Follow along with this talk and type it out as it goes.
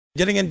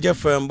jërë ngeen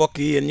jëf mbokk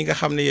yi yéen ñi nga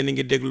xam ne yéen a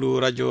ngi déglu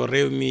rajo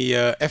Rewmi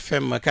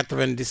FM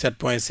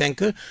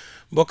 97.5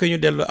 mbokk yi ñu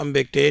dellu am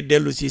mbégte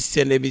dellu si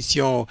seen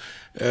émission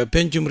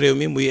Pencum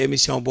Rewmi muy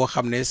émission boo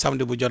xam ne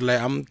samedi bu jot lay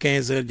am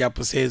 15h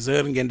jàpp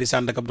 16h ngeen di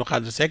sànd ak Abdou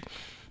Khadre Seck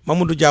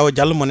Mamadou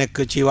Diallo mu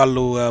nekk ci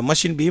wàllu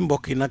machine bi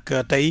mbokk yi nag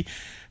tey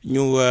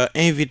ñu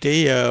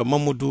invité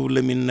Mamadou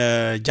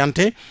Lamine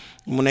DIANTE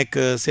mu nekk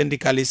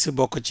syndicaliste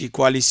bokk ci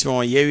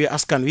coalition Yewwi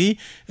Askan Wi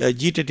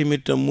jiite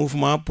tamit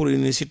mouvement pour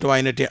une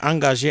citoyenneté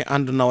engagée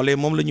ànd nawle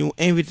moom la ñu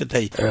invité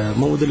tey.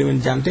 Mamadou Lamine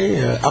DIANTE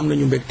am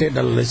nañu mbégte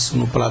dal la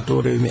suñu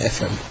plateau Rewmi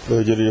FM.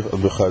 jërëjëf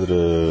Abdou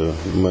Khadre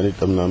man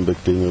it am naa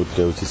mbégte ñëw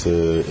teew ci sa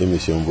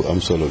émission bu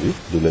am solo bi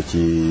di la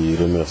ci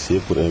remercier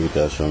pour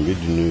invitation bi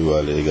di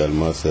nuyuwaale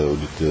également sa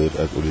auditeur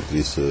ak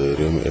auditrice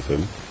Rewmi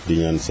FM di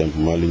ñaan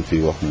simplement liñ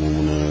fiy wax mu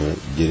mun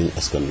a jëriñ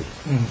askan wi.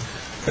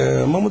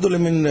 Mamadou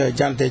Lamine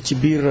DIANTE ci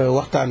biir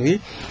waxtaan wi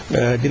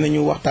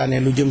dinañu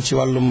waxtaanee lu jëm ci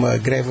wàllum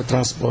grève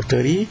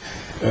transporteurs yi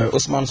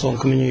Ousmane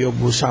Sonko ni ñu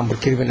yóbbu chambre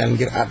criminelle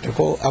ngir àtte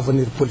ko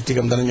avenir politique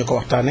am danañu ko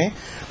waxtaanee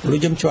lu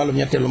jëm ci wàllum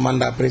ñetteelu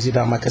mandat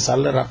président Macky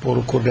Sall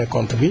rapport Cour des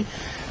comptes bi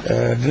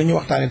dinañu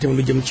waxtaanee tamit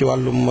lu jëm ci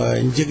wàllum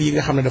njëg yi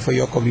nga xam ne dafa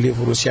yokk ak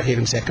livre Cheikh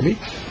Yérim Seck bi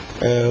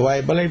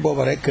waaye balay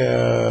booba rek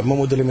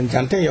Mamadou Lamine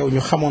DIANTE yow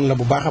ñu xamoon la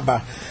bu baax a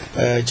baax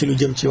ci lu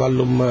jëm ci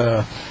wàllum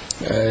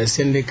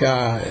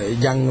syndicat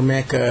jàng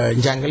meek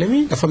njàngale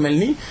mi dafa mel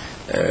ni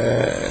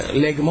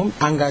léegi moom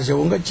engagé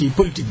wu nga ci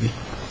politique bi.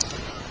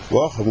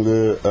 waaw xam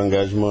nga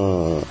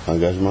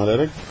engagement la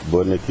rek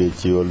boo nekkee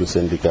ci wàllu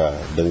syndicat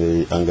da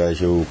ngay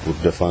engagé wu pour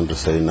défendre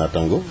say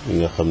naataango yi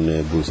nga xam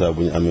ne bu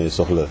ñu amee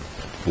soxla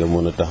nga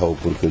mën a taxaw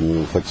pour que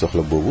ñu faj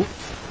soxla boobu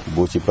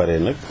boo ci paree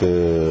nag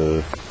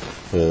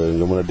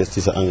nga mën a des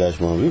ci sa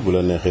engagement bi bu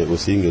la neexee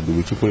aussi nga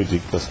dugg ci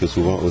politique parce que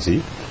souvent aussi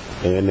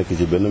da ngay nekk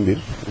ci benn mbir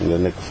nga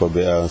nekk fa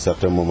ba à un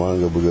certain moment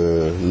nga bëgg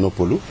a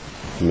noppalu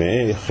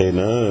mais xëy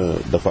na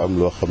dafa am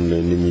loo xam ne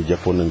nit ñi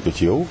jàppoon nañ ko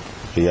ci yow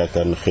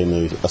yaakaar na xëy na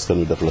askan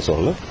wi daf la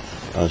soxla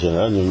en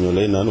général ñoom ñoo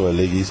lay naan waaye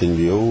léegi sëñ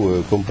bi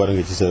yow comme pare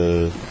nga ci sa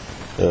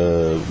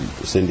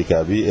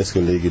syndicat bi est-ce que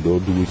léegi doo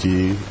dugg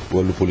ci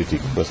wàllu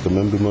politique parce que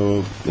même bi ma.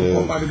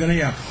 combat bi gën a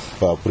yaatu.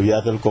 waaw pour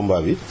yaatal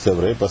combat bi c'est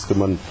vrai parce que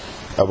man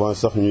avant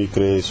sax ñuy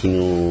créer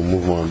suñu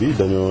mouvement bi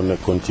dañoo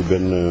nekkoon ci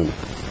benn.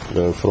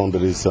 Front de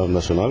résistance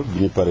nationale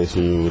bi ñu paree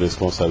suñu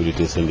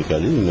responsabilité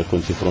syndicale yi ñu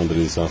nekkoon ci front de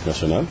résistance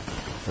nationale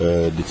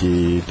di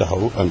ci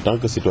taxaw en tant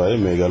que citoyen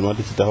mais également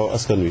di ci taxaw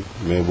askan wi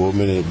mais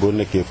boo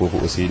nekkee foofu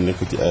aussi nekk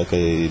ci ak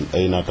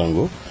ay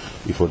naataango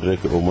il faudrait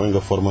que au moins nga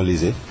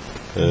formaliser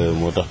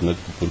moo tax nag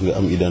pour nga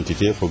am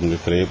identité foog nga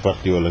créer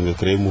parti wala nga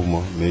créer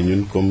mouvement mais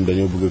ñun comme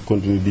dañoo bëgg a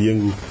continuer di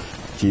yëngu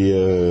ci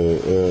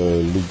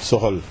lu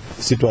soxal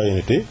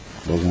citoyenneté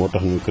donc moo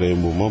tax ñu créer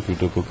mouvement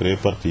plutôt que créer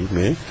parti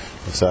mais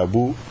saa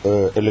bu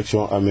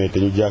élection amee te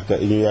ñu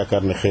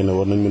yaakaar ne xëy na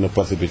war nañ mën a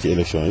participer ci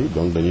élection yi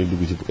donc dañuy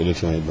dugg ci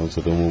élection yi donc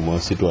c'est un mouvement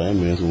citoyen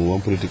mais un mouvement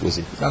politique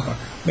aussi. D'accord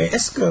mais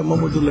est-ce que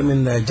Mamadou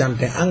Lamine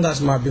DIANTE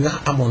engagement bi nga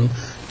amoon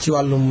ci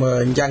wàllum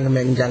njàng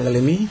meek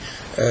njàngale mi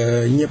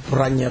ñëpp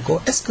ràññee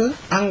ko est-ce que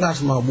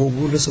engagement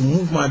boobu la sa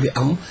mouvement bi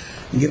am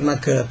ngir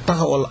nag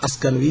taxawal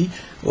askan wi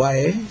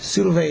waaye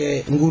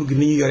surveiller nguur gi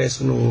ni ñu yoree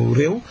sunu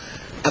réew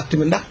ak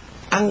tamit ndax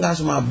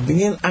engagement bi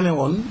ngeen amee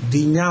woon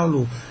di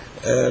ñaawlu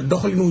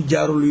doxalinu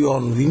jaarul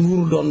yoon wi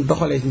nguuru doon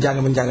doxalee ci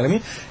njàngale mi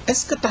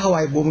est-ce que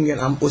taxawaay boobu ngeen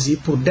am aussi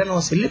pour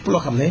dénoncer lépp loo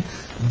xam ne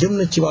jëm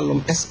na ci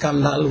wàllum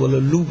scandale wala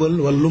luubal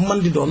wala lu mën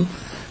di doon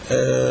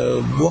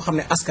boo xam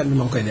ne askan bi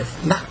moo koy def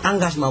ndax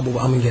engagement boobu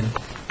am ngeen.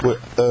 oui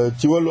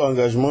ci wàllu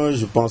engagement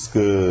je pense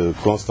que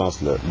constance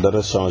la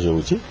dara changé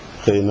wu ci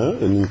xëy na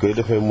ni ñu koy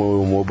defee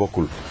moo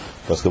bokkul.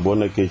 parce que boo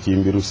nekkee ci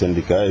mbiru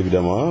syndicat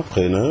évidemment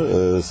xëy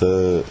na sa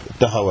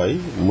taxawaay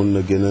mun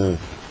na gën a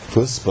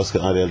fës parce que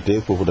en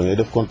réalité foofu da ngay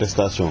def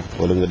contestation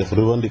wala nga def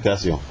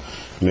revendication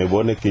mais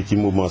boo nekkee ci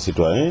mouvement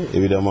citoyen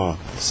évidemment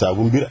saa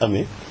bu mbir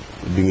amee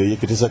di nga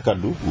yëkkati sa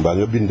kaddu mbaa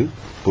nga bind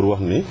pour wax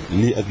ne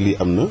lii ak lii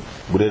am na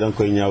bu dee da nga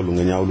koy ñaawlu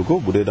nga ñaawlu ko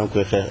bu dee da nga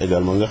koy xeex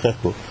également nga xeex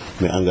ko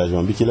mais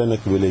engagement bi ci la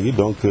nekk ba léegi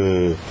donc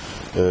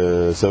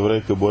c'est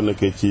vrai que boo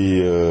nekkee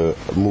ci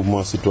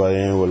mouvement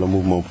citoyen wala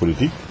mouvement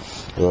politique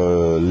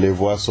les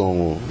voix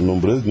sont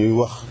nombreuses ñuy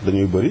wax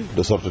dañuy bëri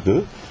de sorte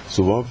que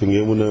souvent fi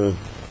ngay mën a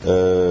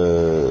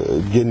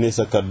génne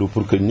sa kaddu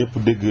pour que ñëpp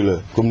dégg la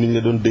comme ni ñu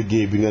la doon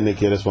déggee bi nga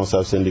nekkee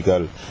responsable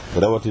syndical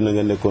rawatina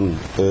nga nekkoon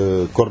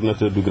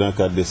coordonnateur du grand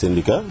cadre des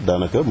syndicats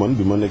daanaka man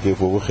bi ma nekkee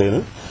foofu xëy na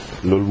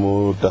loolu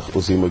moo tax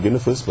aussi ma gën a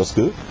fës parce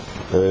que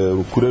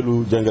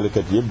kuréelu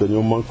jàngalekat yëpp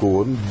dañoo manqué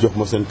woon jox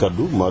ma seen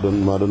kaddu maa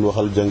doon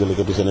waxal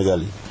jàngalekatu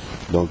Sénégal yi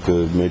donc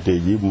mais tey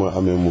jii bu ma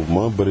amee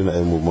mouvement bëri na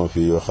ay mouvement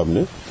fii yoo xam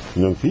ne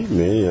ñoo ngi fi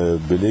mais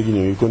ba léegi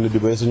ñoo ngi kon di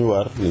béy suñu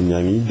waar nit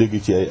ñaa ngi dégg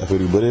ci ay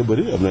affaires yu bëree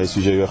bëri am na ay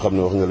sujets yoo xam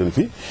ne wax nga leen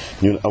fi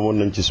ñun amoon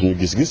nañ ci suñu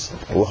gis-gis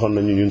waxoon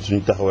nañu ñun suñu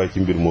taxawaay ci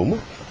mbir moomu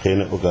xëy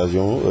na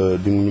occasion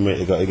di ñu may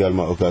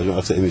également occasion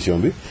ak sa émission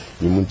bi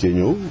ñu mun cee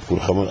ñëw pour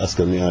xamal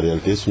askan wi en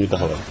réalité suñu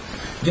taxawaay.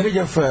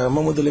 jërëjëf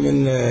Mamadou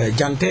Lamine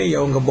DIANTE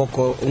yow nga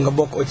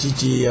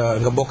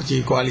bokk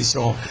ci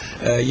coalition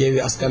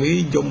Yewwi Askan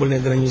Wi jombul ne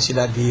dinañu si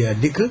daal di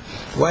dikk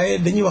waaye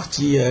dañuy wax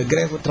ci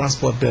grève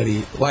transporteurs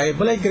yi waaye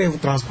balay grève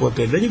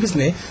transporteurs dañu gis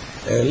ne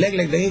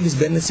léeg-léeg da ngay gis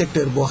benn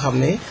secteur boo xam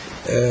ne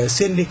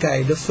syndicat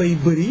yi dafay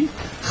bëri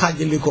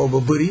xaajalikoo ba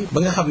bëri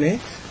ba nga xam ne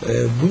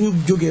bu ñu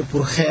jógee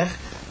pour xeex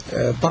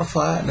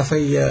parfois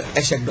dafay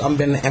échec du am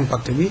benn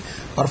impact bi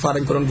parfois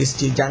dañ ko doon gis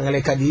ci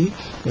jàngalekat yi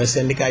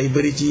syndicat yu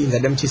bëri ci nga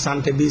dem ci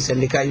santé bi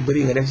syndicat yu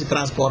bëri nga dem ci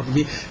transport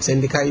bi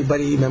syndicat yu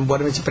bëri même boo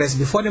demee ci presse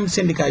bi foo dem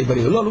syndicat yu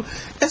bëri loolu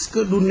est-ce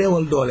que du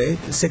néewal doole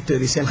secteurs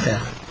yi seen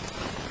xeex.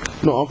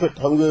 non en fait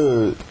xam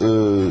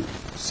nga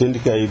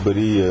syndicat yu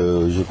bëri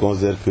je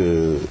considère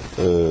que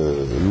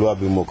loi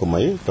bi moo ko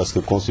may parce que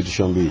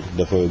constitution bi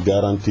dafa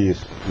garantir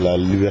la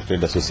liberté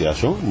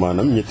d'association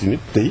maanaam ñetti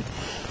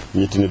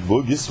nit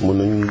boo gis mën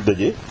nañu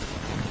daje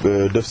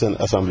def seen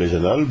assemblée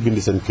générale bind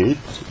seen kayit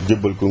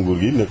jébbal ko nguur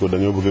gi ne ko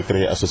dañoo bëgg a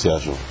créer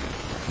association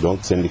donc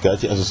syndicat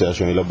ci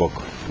association yi la bokk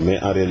mais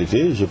en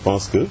réalité je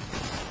pense que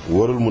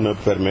warul mën a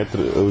permettre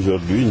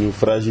aujourd'hui ñu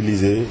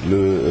fragiliser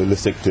le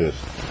secteur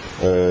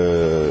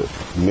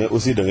mais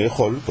aussi da ngay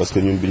xool parce que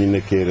ñun bi ñu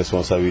nekkee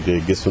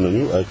responsabilité gëstu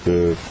nañu ak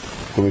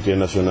comité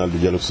national du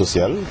dialogue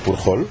social pour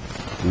xool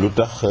lu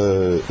tax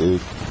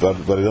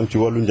par exemple ci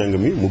wàllu njàng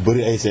mi mu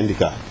bëri ay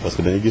syndicat parce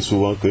que dañuy gis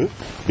souvent que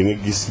di nga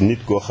gis nit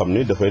koo xam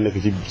ne dafay nekk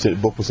ci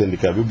bopp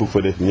syndicat bi bëgg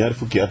fa def ñaari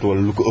fukki at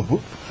wala lu ko ëpp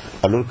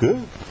alors que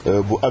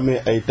bu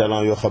amee ay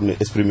talent yoo xam ne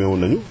exprimé wu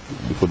nañu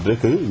il faudrait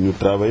que ñu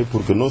travailler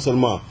pour que non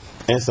seulement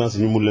instance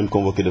ñu mun leen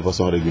convoquer de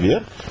façon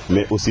régulière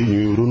mais aussi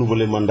ñuy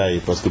renouveler mandat yi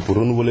parce que pour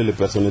renouveler le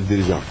personnel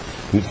dirigeant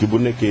nit ki bu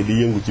nekkee di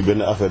yëngu ci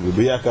benn affaire bi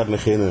bu yaakaar ne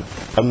xëy na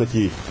am na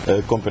ci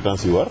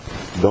compétence yu war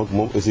donc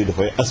moom aussi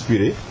dafay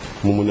aspirer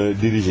mu mun a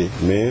diriger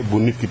mais bu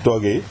nit ki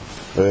toogee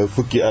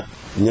fukki at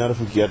ñaar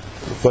fukki at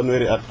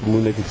fanweeri at mu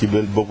nekk ci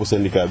benn boppu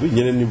syndicat bi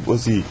ñeneen ñi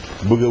aussi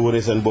bëgg a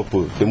wëree seen bopp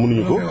te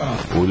mënuñu ko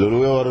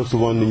loolu war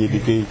souvent nit ñi di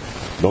koy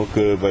donc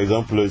par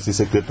exemple ci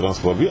secteur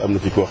transport bi am na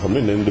ci koo xam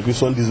ne nee depuis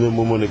 79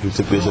 moom moo nekk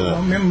secrétaire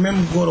général même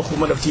góor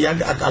xuma daf ci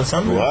yàgg ak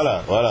Alsane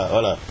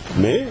voilà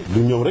mais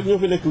du ñoom rek ñoo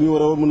fi nekk ñu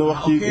war a mën a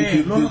wax ci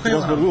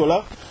transport bi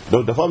voilà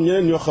donc dafa am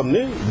ñeneen ñoo xam ne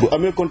bu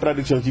amee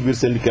contradiction ci biir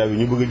syndicat bi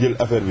ñu bëgg a jël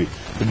affaire bi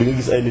te di nga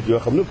gis ay nit yoo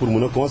xam ne pour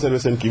mën a conserver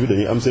seen kii bi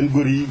dañuy am seen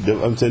góor yi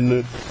daf am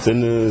seen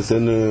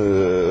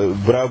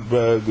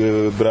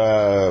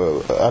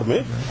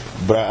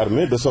bras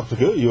armé de sorte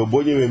que yow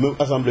boo ñëwee même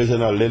assemblée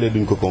générale léeg-léeg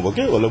duñ ko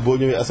convoqué wala boo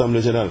ñëwee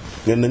assemblée générale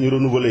ngeen nañu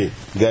renouveler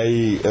gars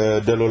yi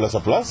delloo la sa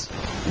place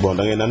bon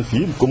da ngay naan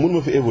fii comme mën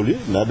ma fi évoluer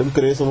naa dem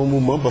créer sama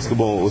mouvement parce que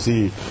bon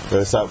aussi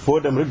ça foo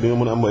dem rek di nga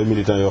mën a am ay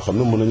militants yoo xam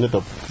ne mën nañ la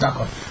topp.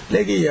 D'accord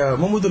léegi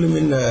Mamadou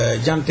Lamine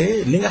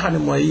DIANTE li nga xam ne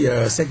mooy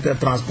secteur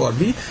transport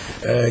bi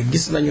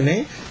gis nañu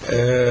ne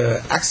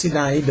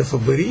accident yi dafa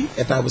bëri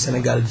état bu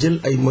Sénégal jël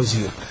ay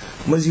mesures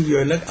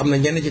yooyu nag am na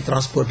ñenn ci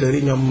transporteurs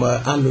yi ñoom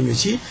ànduñu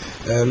ci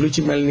lu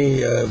ci mel ni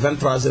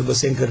 23h ba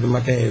 5h du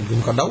matin duñ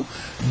ko daw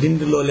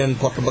dindiloo leen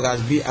porte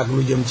bagage bi ak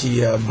lu jëm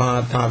ci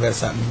banc temps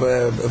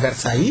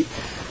Versailles yi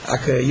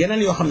ak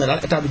yeneen yoo xam ne daal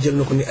état bi jël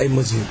na ko ni ay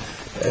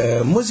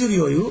mesures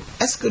yooyu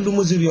est-ce que du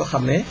mesures yoo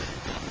xam ne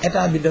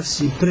état bi daf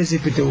ci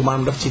précipité wu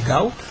maanaam daf ci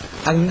gaaw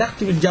ak ndax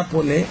tamit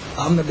jàppoo ne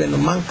am na benn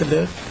manque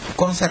de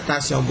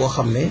concertation boo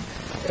xam ne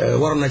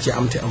waroon na ci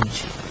am te amu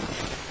ci.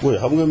 oui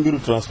xam nga mbiru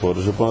transport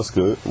je pense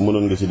que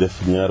mënoon nga ci def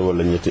ñaar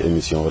wala ñetti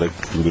émission rek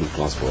mbiru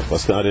transport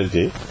parce que en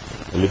réalité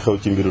li xew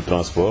ci mbiru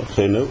transport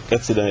xëy na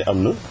accident yi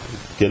am na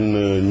kenn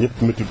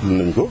ñëpp métitlu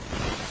nañ ko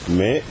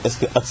mais est-ce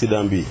que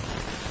accident bi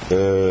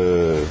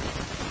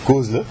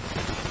cause la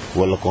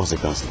wala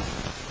conséquence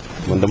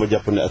la man dama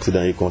jàpp ne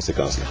accident yi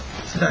conséquence la.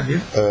 c'est-à-dire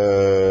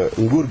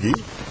nguur gi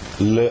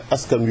la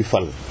askan wi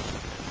fal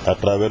à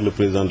travers le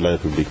président de la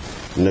République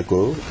ne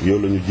ko yow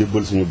la ñu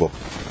jébbal suñu bopp.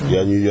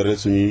 yaa ñuy yore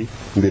suñuy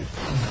mbir.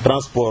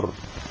 transport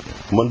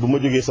man bu ma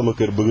jógee sama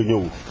kër bëgg a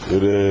ñëw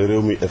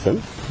Rewmi FM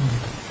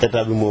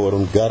état bi moo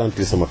waroon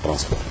garantir sama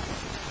transport.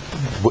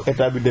 bu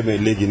état bi demee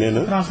léegi nee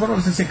na. transport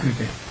wala sa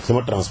sécurité.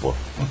 sama transport.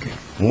 ok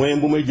moyen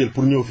bu may jël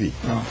pour ñëw fii.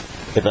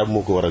 état bi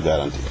moo ko war a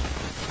garantir.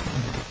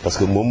 parce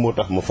que moom moo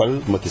tax ma fal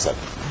Macky Sall.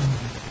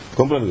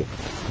 comprendre nga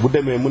bu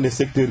demee mu ne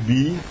secteur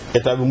bii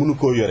état bi mënu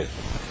koo yore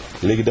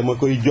léegi dama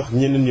koy jox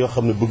ñeneen ñoo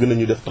xam ne bëgg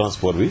nañu def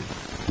transport bi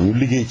ñu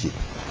liggéey ci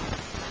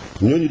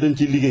ñooñu dañ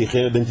ciy liggéey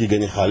xëy na dañ ciy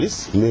gagné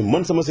xaalis mais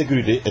man sama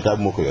sécurité état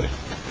bi moo ko yore.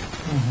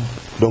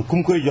 donc ku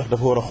mu koy jox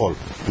dafa war a xool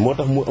moo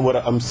tax mu war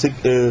a am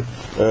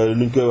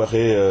nu ñu koy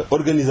waxee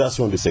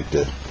organisation du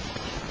secteur.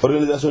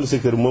 organisation du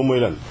secteur moom mooy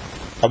lan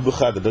Abdou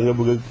Khadre da nga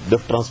bëgg a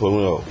def transport mu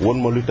ne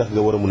won ma lu tax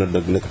nga war a mën a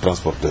nekk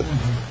transporteur.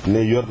 ne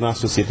yor naa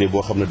société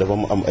boo xam ne dafa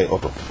am ay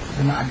oto.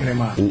 dama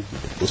agrément.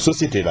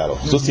 société laa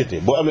wax société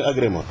boo amee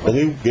agrément da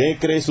ngay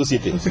créer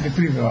société. société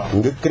privée waaw.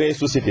 nga créer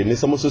société ne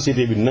sama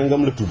société bi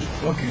nangam la tudd.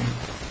 ok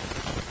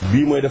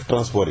bii mooy def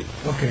transport yi.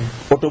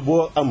 oto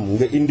boo am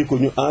nga indi ko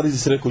ñu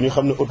enregistré ko ñu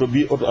xam ne oto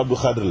bii oto Abdou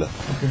Khadre la.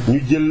 ñu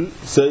jël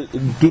sa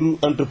turu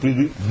entreprise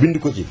bi bind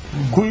ko ci.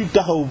 kuy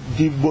taxaw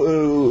ci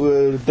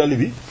tali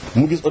bi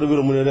mu gis oto bi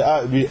mu ne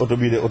ah bii oto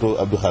bii de oto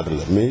Abdou Khadre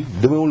la mais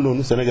demeewul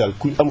noonu Sénégal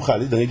kuy am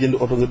xaalis da ngay jënd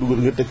oto nga dugg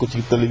nga teg ko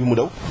ci tali bi mu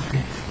daw.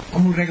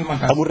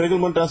 amul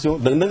réglementation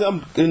da nga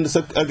am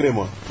sa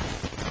agrément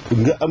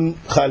nga am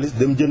xaalis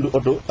dem jënd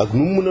oto ak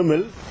nu mu mën a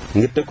mel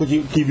nga teg ko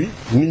ci kii bi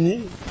nit ñi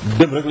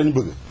dem rek lañu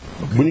bëgg.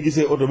 bu ñu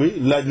gisee oto bi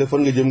laaj la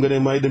fan nga jëm nga ne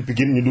maa ngi dem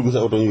Pikine ñu dugg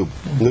sa oto ñu yóbbu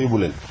nga yóbbu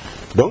leen.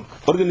 donc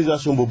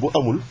organisation boobu bu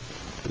amul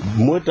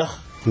mooy tax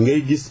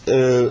ngay gis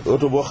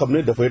oto boo xam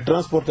ne dafay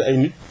transporter ay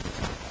nit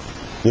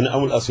ñu ne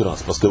amul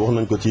assurance parce que wax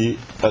nañ ko ci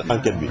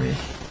enquête bi.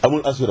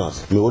 amul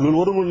assurance mais loolu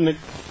warul mën a nekk.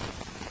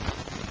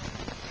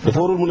 dafa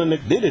warul mën a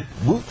nekk déedéet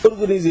bu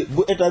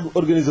état bi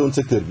organisé woon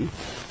secteur bi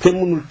kenn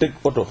mënul teg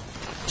oto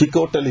ci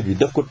kaw tali bi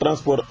def ko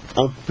transport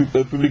en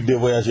public des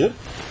voyageurs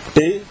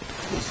te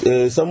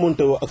sa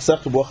monté woo ak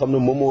sart boo xam ne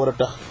moom moo war a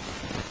tax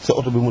sa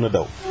oto bi mën a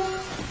daw.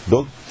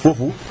 donc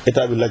foofu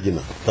état bi lajj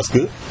na parce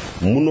que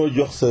mënoo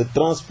jox sa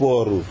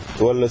transport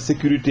wala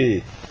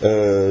sécurité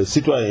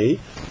citoyens yi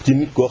ci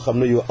nit koo xam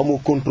ne yow amoo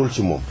contrôle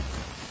ci moom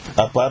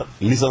à part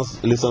licence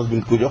bi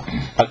nga ko jox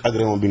ak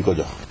agrément bi nga ko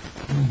jox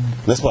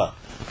n'est-ce pas.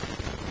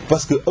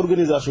 parce que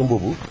organisation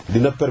boobu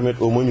dina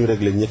permettre au moins ñu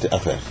régler ñetti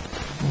affaire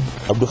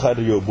Abdou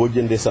Khadre yow boo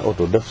jëndee sa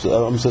oto def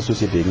am sa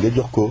société nga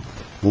jox ko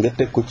nga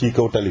teg ko ci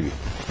kaw tali bi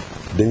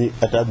dañuy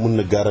état mën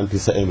na garantir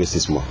sa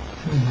investissement.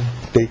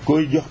 te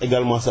koy jox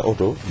également sa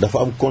oto dafa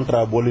am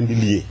contrat boo leen di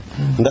lié.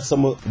 ndax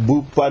sama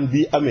bu panne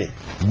bi amee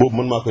boobu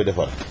man maa koy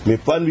defar mais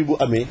panne bi bu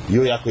amee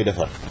yow yaa koy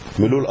defar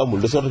mais loolu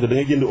amul de sorte que da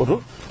ngay jënd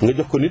oto nga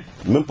jox ko nit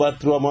même pas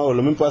 3 mois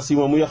wala même pas 6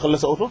 mois mu yàqal la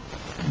sa oto.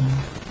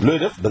 looy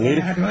def da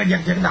ngay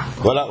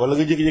voilà wala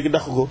nga jékki-jékki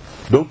dàq ko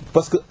donc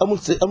parce que amul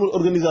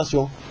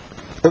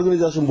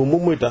organisation boobu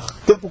moom mooy tax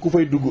képp ku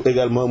fay dugg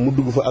également mu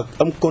dugg fa ak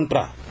am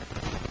contrat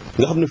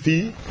nga xam ne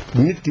fii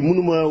nit ki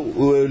mënuma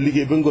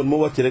liggéey ba ngoon ma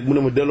wàcc rek mu ne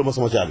ma delloo ma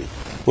sama caabi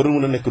warul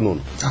mën a nekk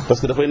noonu parce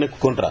que dafay nekk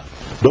contrat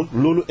donc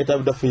loolu état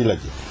bi daf fay laaj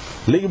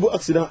léegi bu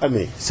accident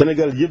amee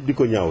Sénégal yëpp di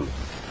ko ñaawlu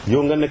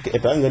yow nga nekk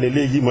état nga ne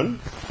léegi man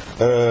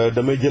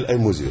damay jël ay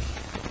mesures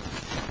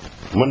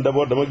man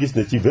d'abord dama gis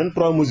ne ci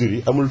 23 mesures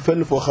yi amul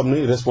fenn foo xam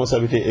ne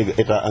responsabilité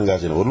état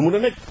engagé na warul mën a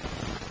nekk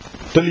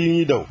tali yi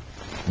ñuy daw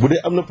bu dee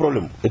am na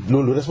problème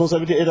loolu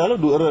responsabilité état la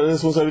du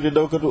responsabilité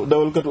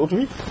dawalkatu oto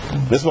bi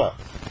n'est-ce pas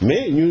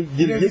mais ñu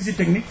jël visite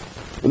technique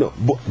non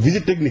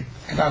visite technique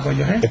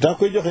état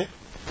koy joxe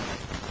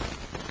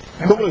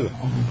comprends nga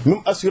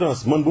même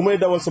assurance man bu may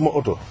dawal sama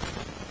oto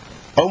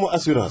awma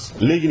assurance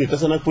léegi nii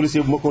tasa naag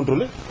policier bu ma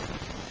contrôlé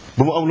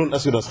bu ma amuloon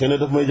assurance xëy na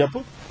daf may jàpp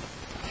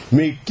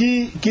mais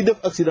kii def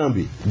accident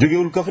bi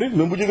jógewul Kaffrine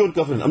même bu jógewul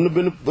Kaffrine am na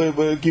benn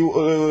kii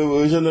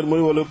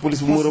gendarmerie wala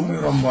police bu mu romb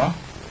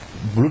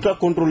lu tax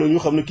contrôle ñu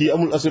xam ne kii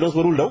amul assurance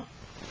warul daw.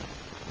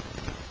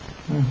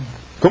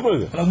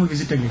 comprendre nga. amul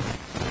visite technique.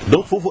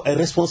 donc foofu ay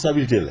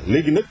responsabilité la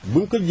léegi nag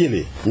buñ ko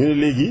jëlee ñu ne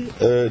léegi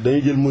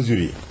dañuy jël mesures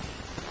yi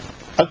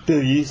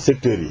acteurs yi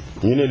secteurs yi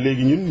ñu ne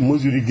léegi ñun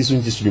mesures yi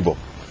gisuñ ci suñu bopp.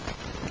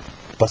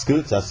 parce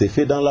que ça s'est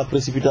fait dans la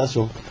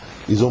précipitation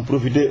ils ont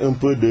profité un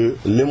peu de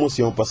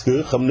l'émotion parce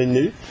que xam nañ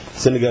ne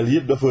Sénégal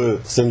yëpp dafa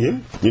sëngéem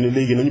ñu ne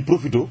léegi nañu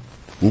profité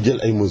ñu jël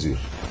ay mesures.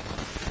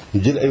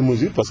 ñu jël ay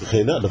mesures parce que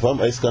xëy na dafa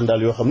am ay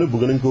scandales yoo xam ne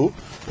bëgg nañ ko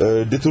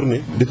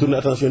détourner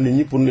attention nit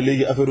ñi pour ne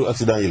léegi affaire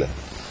accident yi la.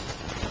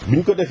 bi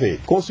ñu ko defee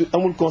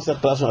amul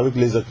concertation avec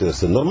les acteurs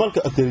c'est normal que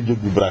acteurs yi jóg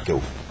bi braqué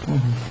wu.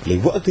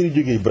 léegi bu acteurs yi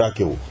jógee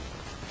braqué wu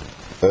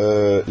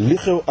li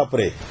xew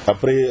après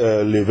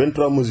les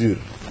 23 mesures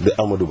de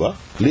Amadou Ba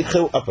li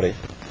xew après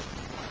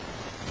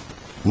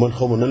man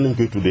xaw ma nan lañ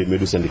koy tuddee mais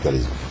du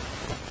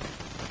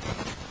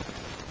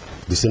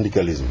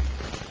syndicalisme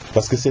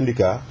parce que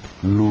syndicat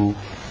lu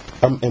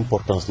am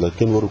importance la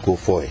kenn waru koo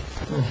fooye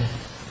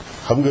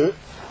xam nga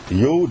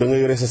yow da nga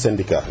yore sa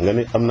syndicat nga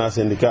ne am naa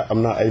syndicat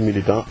am naa ay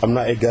militants am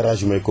naa ay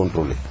garage yu may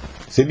contrôler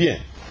c'est bien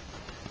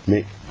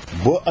mais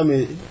boo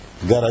amee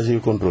garage yu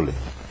contrôler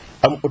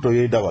am oto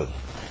yooyu dawal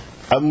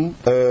am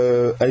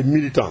ay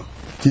militants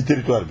ci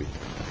territoire bi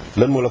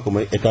lan moo la ko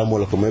may état moo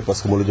la ko may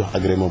parce que moo la jox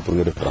agrément pour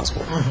nga def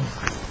transport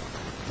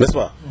n'est-ce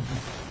pas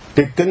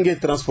te kan ngay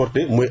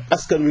transporter mooy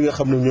askan wi nga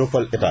xam ne ñoo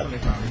fal état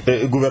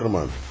bi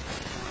gouvernement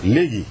bi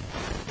léegi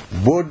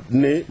boo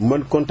ne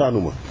man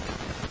kontaanuma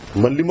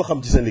man li ma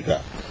xam ci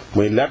syndicat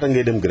mooy laata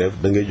ngay dem grève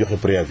da ngay joxe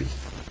préavis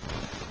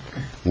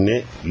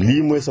ne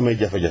lii mooy samay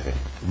jafe-jafe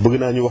bëgg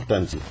naa ñu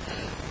waxtaan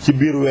ci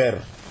biir weer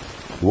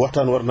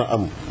waxtaan war na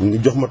am ñu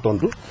jox ma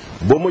tontu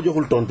boo ma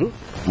joxul tontu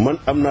man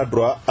am naa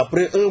droit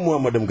après 1 mois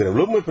ma dem grève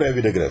loolu mooy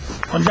préavis de grève.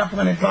 kon jàpp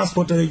nga ne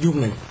transporteurs yi juum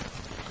nañu.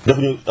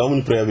 defuñu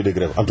amuñu préavis de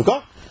grève en tout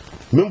cas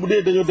même bu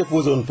dee dañoo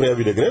déposé woon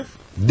préavis de grève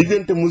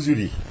diggante mesures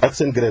yi ak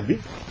seen grève bi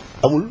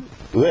amul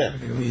weer.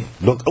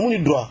 donc amuñu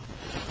droit.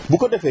 bu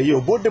ko defee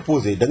yow boo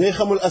déposé da ngay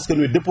xamal askan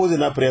wi déposé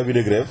naa préavis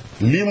de grève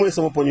lii mooy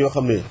sama poñ yoo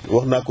xam ne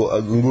wax naa ko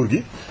ak nguur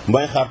gi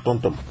mbay xaar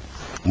tontam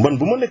man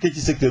bu ma nekkee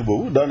ci secteur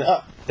boobu daa ne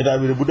état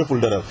bi bu deful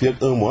dara fii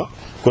ak 1 mois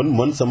kon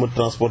man sama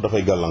transport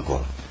dafay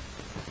gàllankoor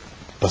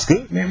parce que.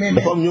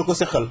 dafa am ñoo ko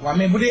seqal. waaw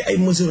mais bu dee ay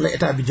mesures la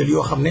état bi jël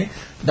yoo xam ne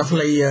daf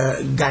lay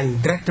gaañ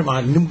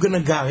directement ni mu gën a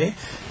gaawee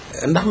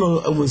ndax loolu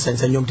amul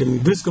sañ-sañ ñoom tamit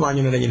brusquement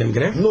ñu ne dañuy dem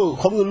grève. non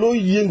xam nga looy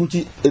yëngu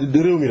ci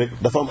réew mi rek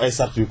dafa am ay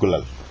sart yu ko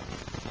lal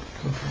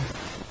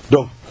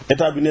donc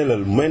état bi ne la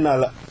may naa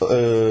la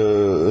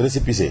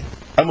récépissé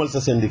amal sa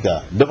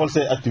syndicat defal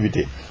say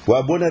activité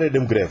waaye boo naree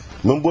dem grève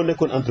même boo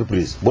nekkoon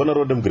entreprise boo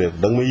naroo dem grève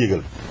da nga may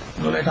yëgal.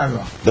 loolu état bi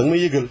wax. da nga may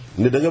yëgal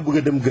ne da nga bëgg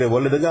a dem grève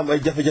wala da nga am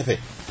ay jafe-jafe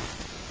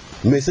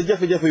mais sa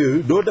jafe-jafe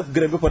yooyu doo def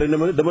grève ba pare ne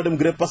ma dama dem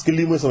grève parce que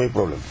lii mooy samay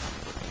problème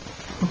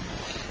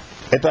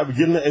état bi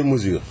jël na ay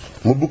mesures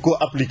mu bëgg koo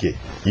appliquer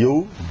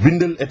yow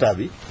bindal état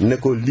bi ne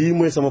ko lii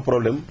mooy sama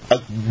problème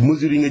ak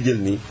mesures yi nga jël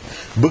nii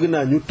bëgg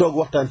naa ñu toog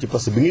waxtaan ci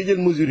parce que bi ngay jël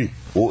mesures yi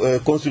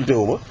consulté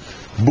wu ma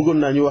bëggoon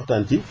naa ñu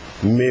waxtaan ci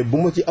mais bu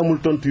ma ci amul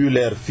tontu yu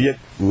leer fii ak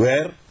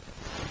weer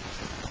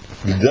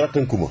dara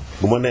tënku ma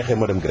bu ma neexee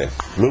ma dem grève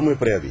loolu mooy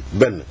préavis bi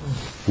benn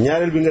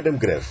ñaareel bi nga dem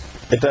grève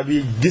état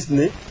bi gis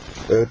ne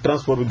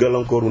transport bi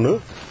gàllankooru na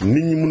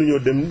nit ñi mënuñoo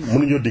dem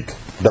mënuñoo dikk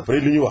d'après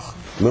li ñu wax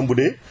même bu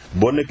dee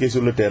boo nekkee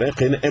sur le terrain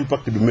xëy na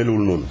impact bi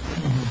melul noonu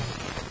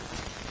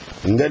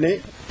nga ne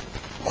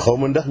xaw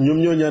ma ndax ñoom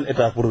ñoo ñaan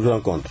état pour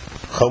rencontre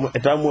xaw ma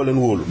état moo leen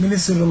wóolu.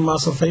 ministre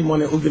Mansour Faye moo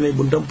ne ubbi nañ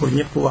buntam pour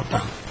ñëpp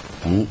waxtaan.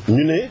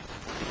 ñu ne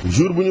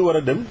jour bu ñu war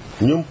a dem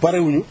ñoom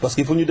parewuñu parce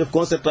que il faut ñu def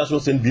concertation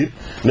seen biir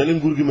na leen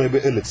nguur gi may ba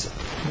ëllëg sa.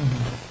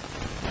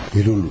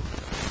 mais loolu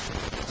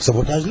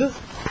sabotage la.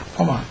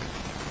 comment.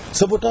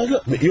 sabotage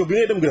la mais yow bi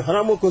ngay dem grève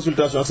xanaa moo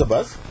consultation ak sa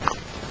base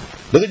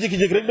da nga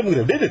jékki-jékki rek dem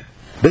grève déedéet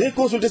da ngay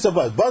consulter sa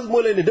base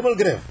moo lay ne demal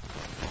grève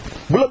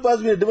bu la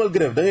base bi ne demal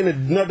grève da ngay ne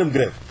dinaa dem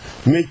grève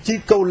mais ci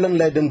kaw lan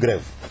lay dem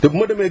grève te bu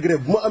ma demee grève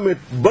bu ma amee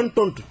ban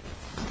tontu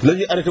la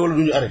ñuy arrêté wala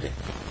du ñu arrêté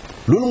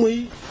loolu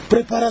mooy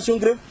préparation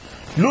grève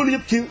loolu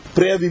yëpp ci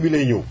préavis bi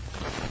lay ñëw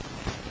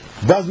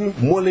base bi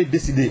moo lay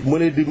décider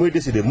mooy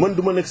décider man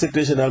du ma nekk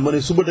secrétaire général ma ne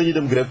suba dañuy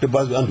dem grève te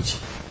base bi àndu ci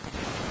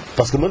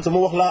parce que man sama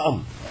wax laa am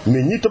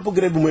mais ñi topp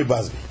grève bi mooy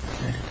base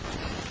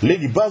bi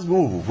léegi base bi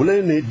boobu bu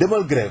leen ne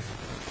demal grève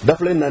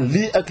daf leen naan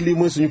lii ak lii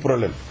mooy suñu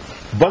problème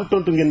ban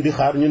tontu ngeen di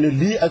xaar ñu ne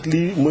lii ak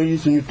lii mooy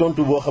suñu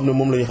tontu boo xam ne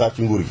moom la ñuy xaar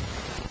ci nguur gi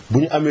bu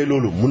ñu amee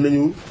loolu mun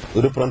nañu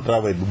reprendre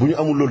travail bi bu ñu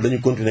amul loolu dañuy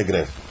continuer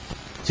grève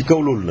ci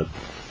kaw loolu nag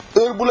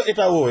heure bu la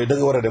état woowee da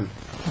nga war a dem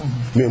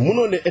mais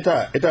munoo ne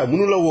état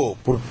mënu la woo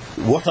pour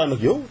waxtaan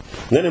ak yow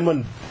nga ne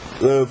man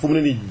fu mu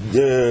ne nii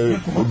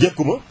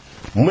jekkuma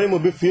may ma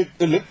ba fii ak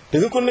ëllëg te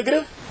nga continuer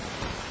grève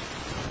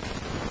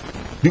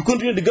di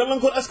continuer di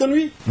gàllankoor askan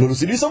wi loolu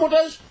c'est du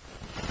sabotage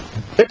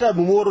état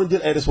bi mu waroon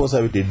jël ay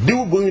responsabilités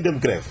diw ba ñu dem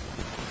grève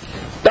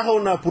taxaw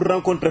naa pour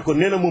rencontrer ko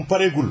nee na moom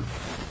pareegul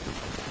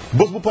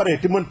bés bu paree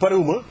te man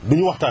parewuma du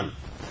ñu waxtaan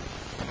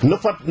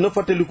na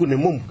fàttaliku ne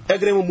moom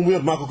agrément bu mu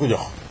yor maa ko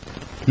jox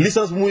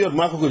licence bu mu yor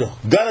maa ko jox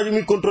garage bi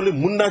muy contrôler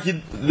mun naa ci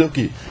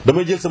kii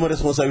damay jël sama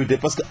responsabilité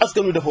parce que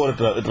askan wi dafa war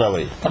a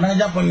travailler. kon da nga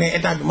jàppoon ne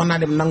état bi mën naa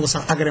dem nangu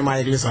sax agrément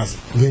yeeg licence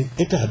yi. mais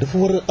état dafa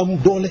war a am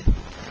doole.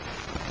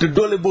 te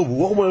doole boobu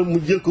waxuma mu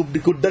jël ko di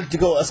ko dal ci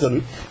kaw askan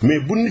wi mais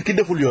bu nit ki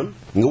deful yoon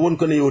nga won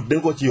ko ne yow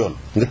danga ko ci yoon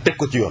nga teg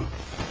ko ci yoon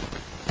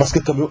parce que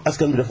quand même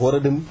askan bi dafa war a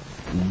dem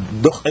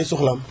dox ay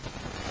soxlaam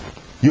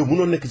yow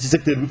mënoo nekk ci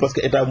secteur bi parce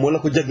que état moo la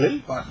ko jagleel.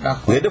 waaw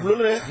d'accord ngay def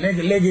loolu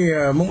ne. léegi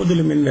Mamadou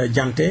Lamine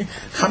DIANTE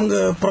xam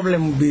nga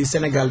problème bi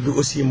Sénégal bi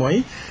aussi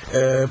mooy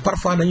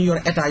parfois dañu yor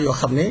état yoo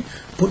xam ne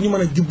pour ñu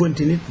mën a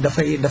jubbanti nit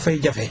dafay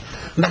jafe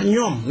ndax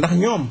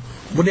ñoom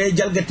bu dee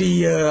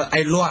jalgati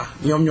ay loi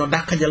ñoom ñoo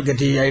dàq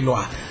jalgati ay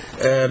loi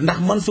ndax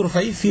Mansour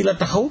Faye fii la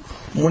taxaw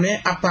mu ne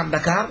à part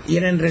Dakar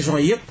yeneen région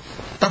yëpp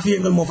taf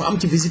yëngal moo fa am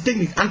ci visite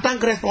technique en tant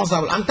que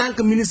responsable en tant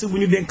que ministre bu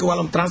ñu dénk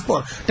wàllum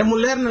transport te mu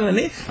leer na la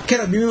ne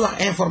keroog bi muy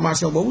wax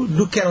information boobu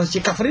du keroog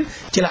ci Kaffrine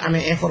ci la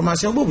amee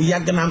information boobu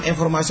yàgg na am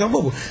information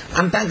boobu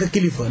en tant que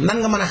kilifa nan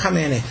nga mën a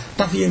xamee ne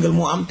taf yëngal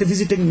moo am te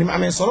visite technique ni mu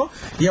amee solo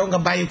yow nga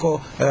bàyyi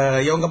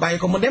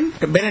ko mu dem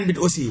te beneen bit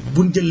aussi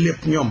buñ jël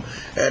lépp ñoom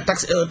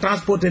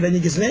transporteur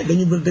dañuy gis ne dañ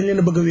leen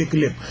a bëgg a wékk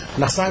lépp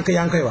ndax sànq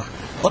yaa ngi koy wax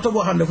oto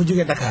boo xam ne dafa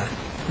jógee Dakar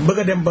bëgg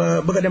a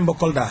dem ba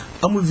Kolda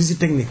amul visite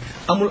technique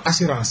amul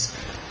assurance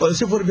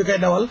chauffeur bi koy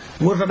dawal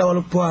warut a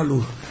dawal poids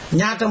lourd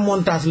ñaata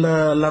montage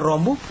la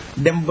romb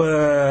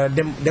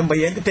dem ba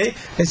yegg te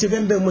si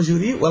 22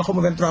 mesures yi wala xam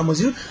nga 23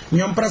 mesures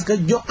ñoom presque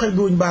joxe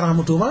duñ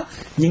baaraamu tuuma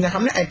ñi nga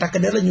xam ne ay takk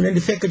der la ñu leen di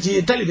fekk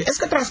ci tali bi est-ce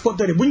que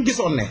transporteurs yi bu ñu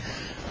gisoon ne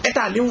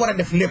état li mu war a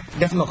def lépp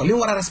def na ko li mu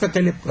war a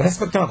respecté lépp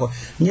respecté na ko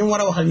ñi mu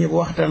war a waxal ñëpp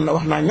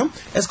wax naa ñoom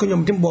est-ce que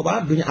ñoom tim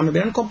boobaa duñu am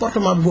beneen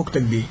comportement bu bokkut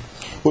ak bii.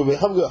 oui mais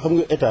xam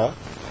nga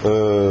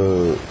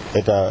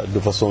état de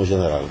façon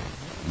générale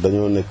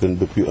dañoo nekk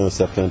depuis un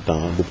certain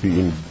temps depuis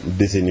une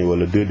décennie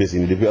wala 2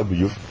 décennies depuis Abdou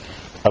Diouf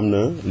am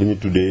na li ñu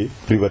tuddee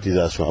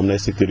privatisation am na ay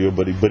secteurs yu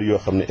bëri yoo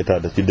xam ne état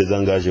daf ci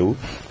désengagé wu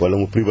wala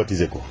mu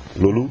privatiser ko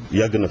loolu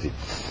yàgg na fi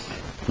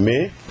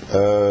mais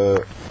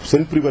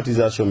seen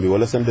privatisation bi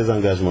wala seen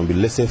désengagement bi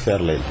laisser faire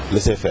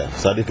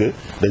c'est-à-dire que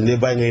dañ lay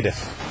bàyyi ngay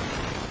def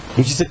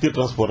du ci secteur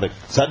transport rek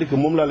c'est-à-dire que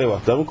moom laa lay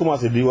wax dama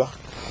commencé di wax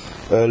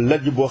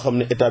lajj boo xam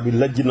ne état bi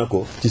lajj na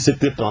ko ci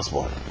secteur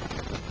transport.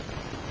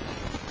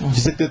 ci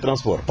secteur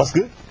transport parce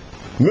que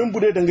même bu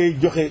dee da ngay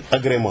joxe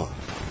agrément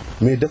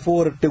mais dafa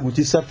war a tegu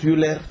ci sart yu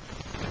leer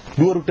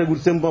du war a tegu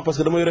simplement parce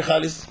que dama yore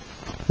xaalis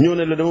ñëw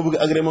ne la dama bëgg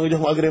agrément nga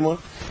jox ma agrément.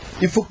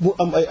 il faut que mu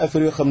am ay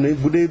affaires yoo xam ne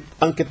bu dee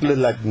enquête la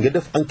laaj nga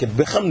def enquête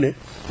ba xam ne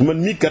man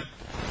mii kat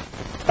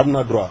am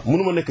naa droit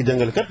mënu ma nekk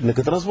jàngalekat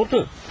nekk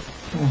transporteur.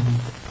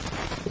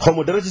 xaw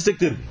ma dara ci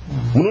secteur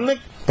bi. mënul nekk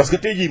parce que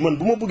tey jii man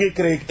bu ma bëggee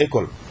créer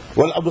école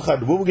wala Abdou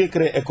Khadre boo bëggee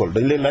créer école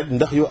dañ lay laaj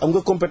ndax yow am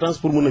nga compétence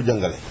pour mën a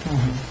jàngale.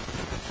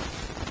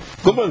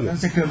 comprendre nga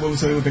secteur boobu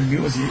sooy wut ak bi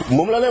aussi.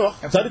 moom la lay wax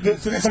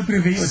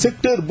c'est-à-dire que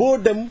secteur boo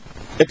dem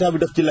état bi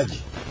daf ci laaj.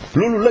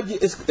 loolu laaj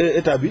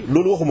état bi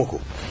loolu waxuma ko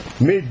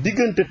mais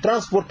diggante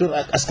transporteur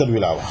ak askan wi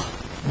laa wax.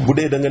 bu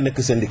dee da nga nekk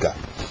syndicat.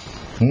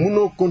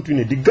 munoo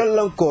continuer di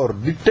gàllankoor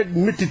di teg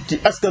métit ci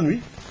askan wi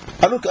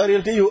alors que en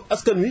réalité yow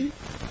askan wi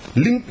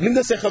li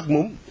nga seq ak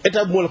moom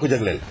état bi moo la ko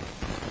jagleel.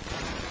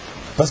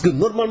 parce que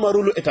normalement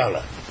rôle état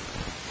la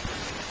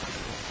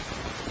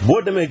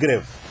boo demee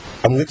grève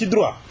am nga ci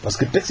droit parce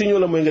que texte yi ñoo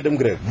la mooy nga dem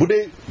grève bu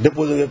dee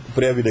déposer nga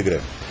préavis de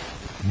grève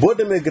boo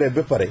demee grève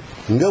ba pare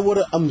nga war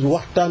a am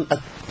waxtaan ak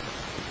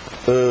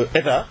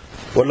état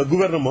wala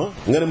gouvernement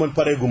nga ne man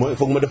pareeguma il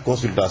faut que ma def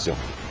consultation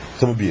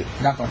sama biir.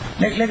 d'accord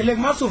léegi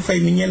Mansour Faye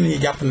mi ñenn ñi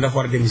jàpp ne dafa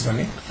war a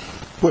démissionner.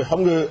 oui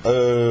xam nga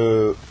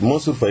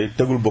Mansour Faye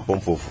tegul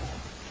boppam foofu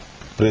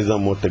président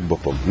moo teg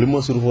boppam li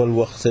Mansour Faye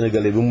wax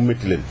sénégalais bi mu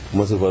métti leen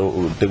Mansour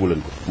Faye tegu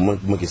leen ko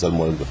Macky Sall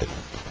moo leen ko teg.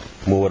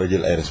 moo war a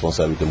jël ay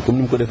responsabilités comme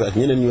ni mu ko defee ak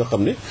ñeneen ñoo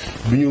xam ne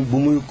bu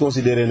muy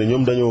considéré ne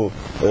ñoom dañoo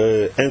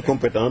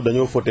incompétent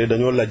dañoo fauté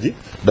dañoo lajji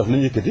daf la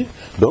yëkkati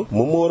donc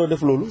moom moo war a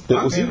def loolu. te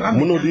aussi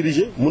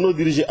mënoo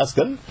diriger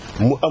askan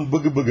mu am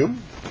bëgg-bëggam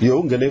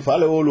yow nga ne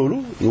faale woo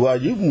loolu waa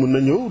ji mun na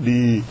ñëw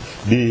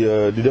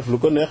di def lu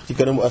ko neex ci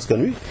kanamu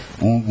askan wi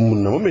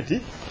mun na ma métti.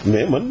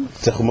 mais man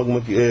saxuma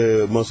ak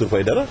Mansour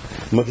Faye dara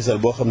Macky Sall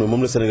boo xam ne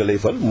moom la Sénégalais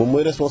fal moom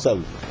mooy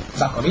responsable.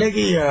 d'accord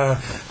léegi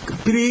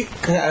prix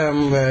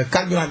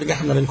carburant bi nga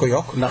xam ne dañ ko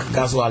yokk ndax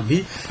gasoil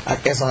bi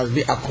ak essence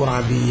bi ak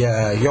courant bi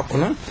yokk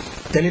na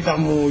te li tax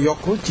mu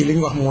yokk ci li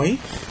ñu wax mooy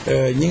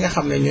ñi nga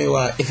xam ne ñooy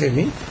waa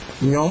FMI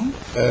ñoom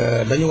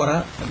dañu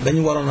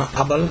waroon a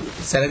abal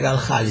Sénégal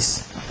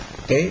xaalis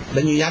te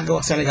dañu yàgg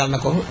wax Sénégal na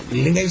ko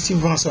li ngay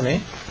subventionné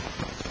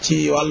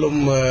ci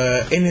wàllum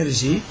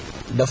énergie.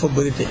 dafa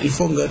bëri te il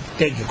faut nga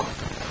teggi ko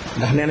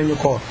ndax nee nañu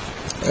ko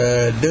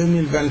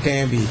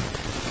 2021 bi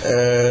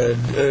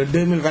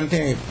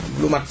 2021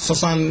 lu mat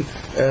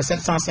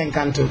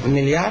 750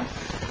 milliards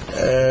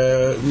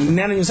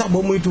nee nañu sax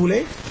boo muy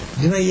tuulee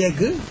dina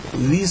yegg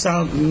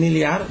 800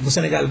 milliards bu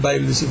Sénégal bàyyi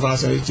lu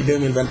subvention yi ci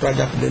 2023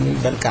 jàpp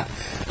 2024.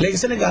 léegi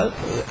Sénégal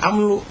am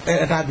lu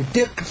état bi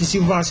tekk ci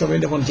subvention bi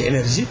defoon ci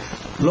énergie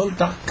loolu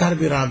tax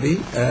carburant bi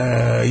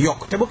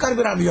yokk te bu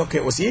carburant bi yokkee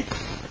aussi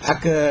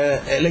ak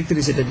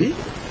électricité bi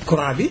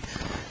courant bi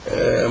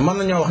mën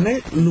nañoo wax ne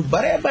lu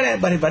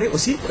bari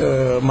aussi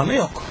mën na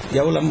yokk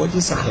yow lan moo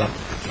ci sax la.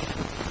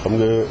 xam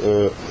nga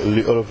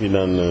li olof yi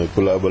naan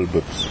ku la abal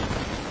bët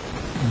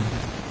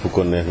fu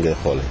ko neex ngay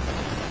xoole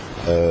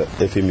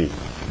FMI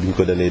bi ñu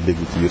ko dalee dégg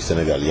ci biir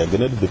Sénégal yàgg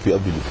na depuis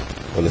Abdou Diouf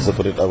wala c'est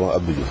peut-être avant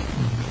Abdou Diouf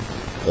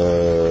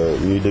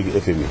ñuy dégg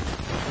FMI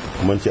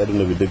man ci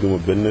àdduna bi dégg ma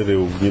benn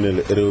réew ñu ne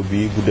la réew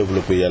bii bu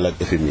développé yàlla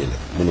ak FMI la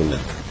mënul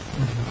nekk.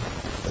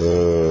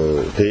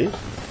 te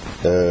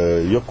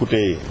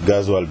yokkute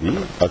gasoil bi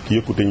ak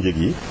yokkute njëg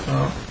yi.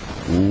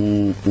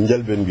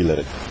 njalbeen bi la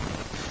rek.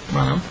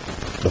 maanaam.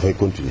 dafay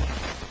continuer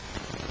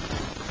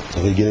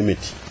dafay gën a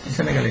métti.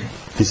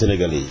 ci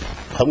Sénégalais yi.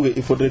 xam nga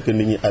il faudrait que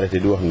nit ñi arrêté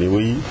di wax ni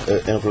oui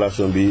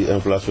inflation bi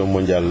inflation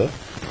mondiale la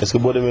est-ce que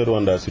boo demee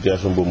Rwanda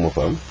situation boobu moo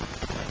fa am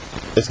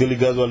est-ce que li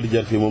gasoil di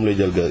jar fii moom lay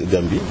jar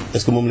Gambie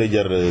est-ce que moom lay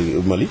jar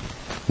Mali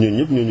ñooñu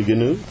ñëpp ñooñu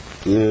gën a.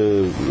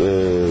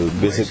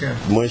 baissé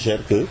moins cher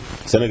que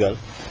Sénégal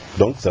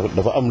donc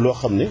dafa am loo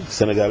xam ne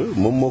Sénégal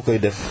moom moo koy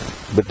def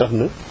ba tax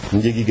na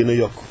njëg yi gën a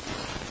yokk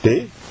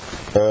te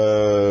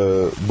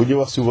bu ñuy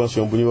wax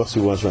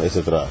subvention et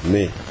cetera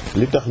mais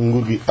li tax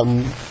nguur gi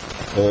am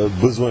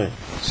besoin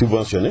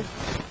subventionné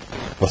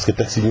parce que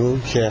taxes yi ñoo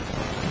cher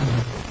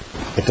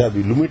état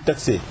bi lu muy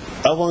taxé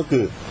avant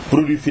que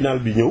produit final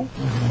bi ñëw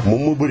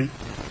moom moo bëri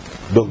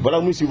donc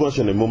balaa muy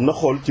subventionné moom na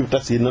xool ci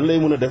taxes yi nan lay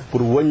mën a def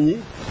pour wàññi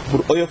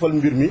pour oyofal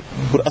mbir mi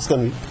pour askan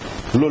wi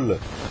loolu la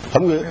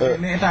xam nga.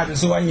 mais état bi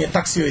su wàññee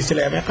taxes yooyu si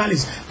lay amee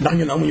xaalis ndax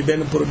ñun amuñu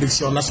benn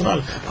production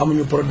nationale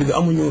amuñu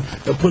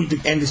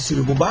politique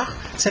industrie bu baax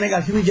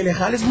Sénégal fi muy jëlee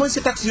xaalis mooy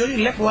si taxes yooyu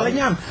lekk wala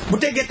ñaan bu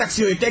teggee taxes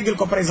yooyu teggil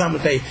ko par exemple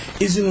tey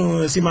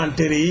usine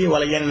cimenterie yi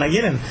wala yeneen ak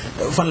yeneen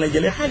fan lay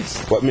jëlee xaalis.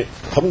 waaw mais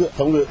xam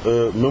nga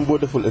même boo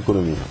deful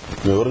économie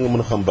mais war nga mën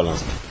a xam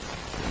balance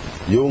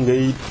bi yow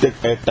ngay teg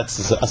ay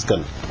taxes sa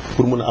askan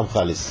pour mën a am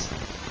xaalis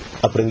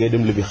après ngay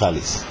dem lebi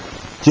xaalis.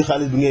 ci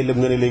xaalis bi ngay leb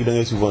nga ne léegi da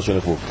ngay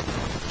subventionné foofu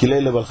ci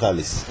lay lebal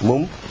xaalis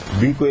moom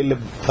bi nga koy leb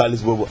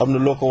xaalis boobu am na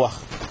loo ko wax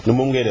ne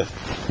moom ngay def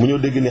mu ñëw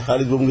dégg ni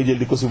xaalis boobu nga jël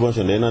di ko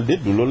subventionné day naan déet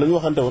du loolu la ñu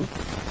waxante woon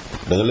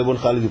da nga leboon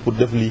xaalis bi pour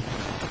def lii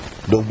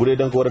donc bu dee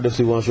da nga ko war a def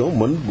subvention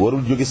man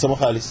warul jóge sama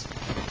xaalis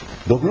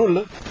donc loolu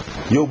la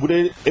yow bu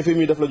dee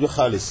FMI daf la jox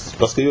xaalis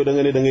parce que yow da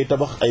nga ne da ngay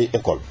tabax ay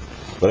école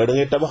wala da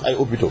ngay tabax ay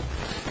hôpitaux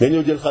nga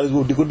ñëw jël xaalis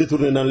boobu di ko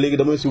détourner naan léegi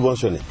damay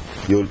subventionné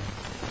yow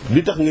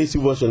li tax ngay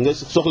subventionné nga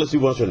soxla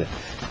subventionné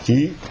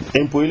ci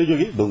impôts yi la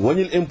jógee donc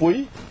wàññil impôts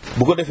yi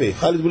bu ko defee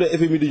xaalis bu la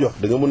FMI di jox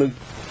da nga mën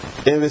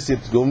a investir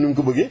comme ni mu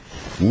ko bëggee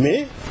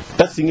mais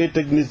taxes yi ngay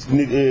teg nit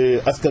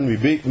askan wi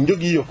ba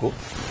njëg yi yokku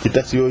ci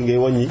taxes yooyu ngay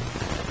wàññi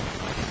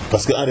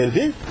parce que en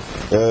réalité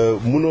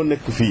mënoo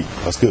nekk fii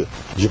parce que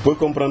je peux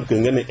comprendre que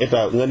nga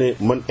ne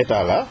man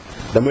état la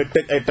damay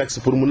teg ay taxes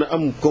pour mën a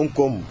am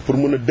koom-koom pour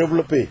mën a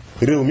développer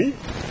réew mi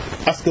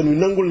askan wi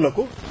nangul na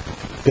ko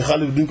te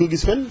xaalis bi duñ ko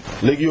gis fenn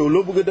léegi yow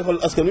loo bëgg a defal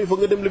askan wi foog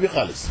nga dem lebi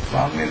xaalis.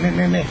 waaw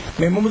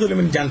mais Mamadou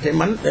Lamine DIANTE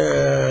man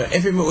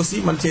FMI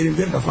aussi man seen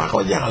mbir dafa maa xaw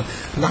a jaaxal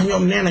ndax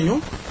ñoom nee nañu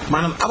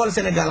maanaam abal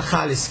Sénégal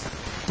xaalis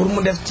pour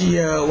mu def ci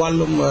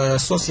wàllum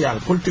social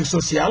politique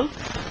sociale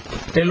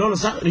te loolu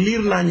sax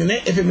liir naa ñu ne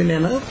FMI nee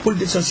na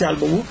politique sociale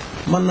boobu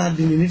mën naa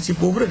dindi nit si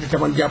pauvreté te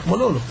man jàpp ma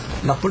loolu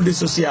ndax politique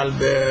sociale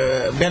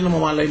benn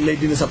moment lay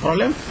dindi sa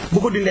problème bu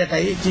ko dindee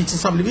tey ci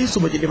samedi bi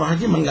suba ci dimanche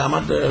ji mën nga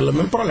amaat le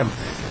même problème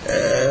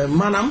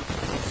maanaam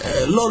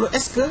loolu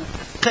est-ce que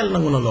xel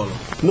nangu na loolu.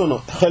 non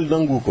xel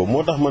nangu ko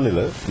moo tax ma ne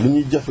la lu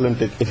ñuy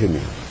jëflante ak FMI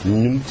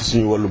ñun ci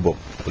suñu wàllu bopp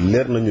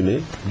leer nañu ne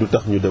du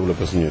tax ñu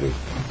développer suñu réew.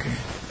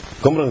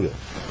 comprendre nga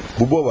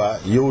bu boobaa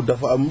yow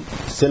dafa am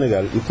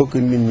Sénégal il faut que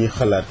nit ñi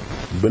xalaat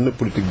benn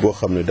politique boo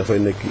xam ne dafay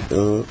nekk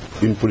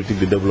une politique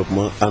de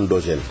développement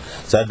endogène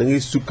ça da ngay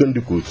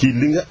sukkandiku ci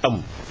li nga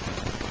am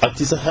ak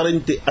ci sa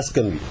xarañte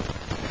askan wi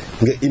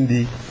nga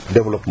indi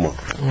développement.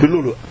 te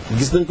loolu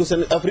gis nañ ko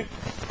seen Afrique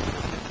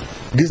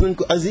gis nañ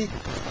ko Asie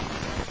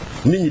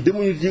nit ñi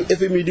demuñu ci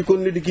FMI di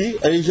continuer di kii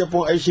ay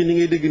Japon ay Chine yi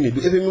ngay dégg nii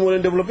du FMI moo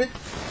leen développé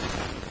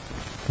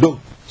donc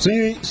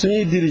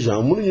suñuy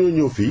dirigeant mënuñoo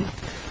ñëw fii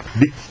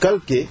di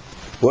calquer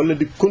wala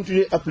di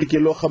continuer appliquer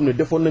loo xam ne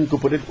defoon nañ ko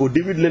peut-être au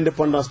début de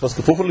l'indépendance parce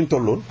que foofu lañ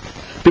tolloon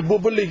te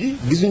boobu ba léegi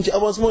gisuñ ci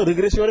avancement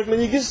régression rek la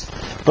ñuy gis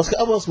parce que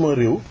avancement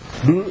réew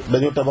du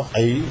dañoo tabax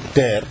ay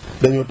terre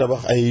dañoo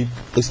tabax ay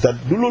stade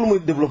du loolu mooy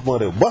développement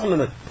réew baax na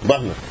nag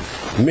baax na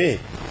mais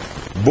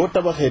boo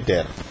tabaxee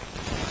terre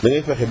da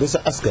ngay fexe ba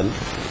sa askan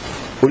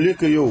au lieu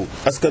que yow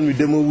askan wi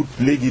dem a wut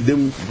léegi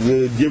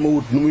jéem a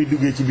wut nu muy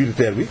duggee ci biir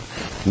terre bi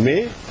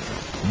mais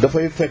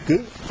dafay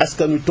fekk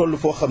askan wi toll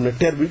foo xam ne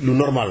terre bi lu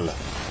normal la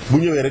bu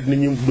ñëwee rek nit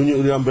ñi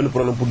duñu am benn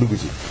problème pour dugg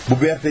ci bu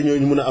BRT ñëw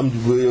ñu mën a am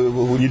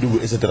ñu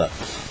dugg et cetera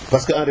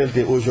parce que en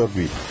réalité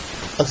aujourd'hui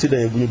accident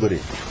yi bu ñu bëree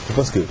c'est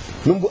parce que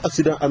même bu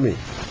accident amee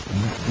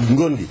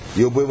ngoon gi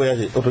yow booy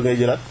voyager oto ngay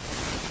jëlaat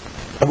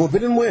amoo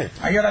beneen moyen.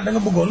 yow daal da nga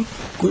bëggoon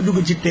kuy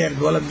dugg ci TER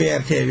bi wala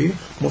BRT bi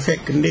mu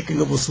fekk ndekki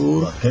nga ba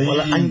suur.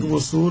 wala añ nga ba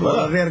suur.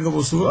 wala reer nga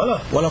ba suur.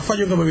 wala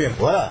faju nga ba wér.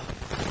 voilà.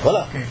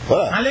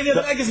 léegi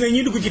da nga gis ne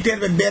ñiy dugg ci TER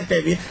bi ak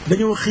BRT bi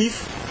dañoo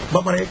xiif ba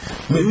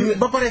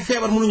pare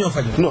feebar mënuñoo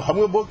faju. non xam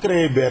nga boo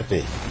créé BRT.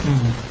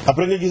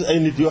 après nga gis ay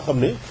nit yoo xam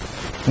ne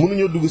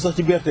mënuñoo dugg sax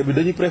ci BRT bi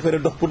dañuy préférer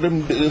dox pour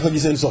dem faji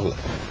seen soxla.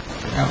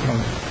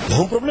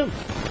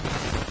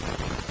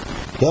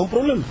 y a un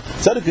problème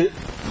c'est-à-dire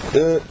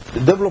que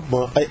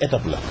développement ay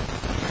étape la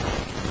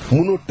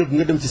mënoo tëb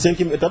nga dem ci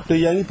 5e étape te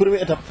yaa ngi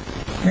première étape.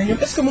 mais ñun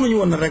est-ce que mënuñu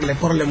woon a régler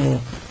problème mu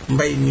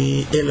mbay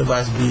mi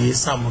élevage bi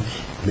sàmm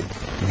bi.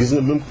 gis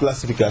nga même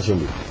classification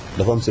bi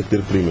dafa am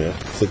secteur primaire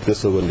secteur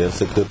secondaire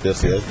secteur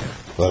tertiaire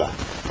voilà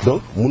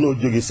donc mënoo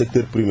jógee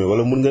secteur primaire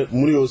wala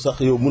mënoo sax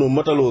yow mënoo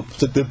mataloo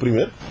secteur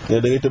primaire mais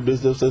da ngay tëb de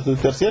secteur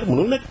tertiaire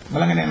mënul nekk.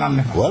 wala nga ne naan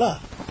ne voilà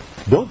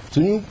donc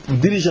suñu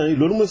dirigeants yi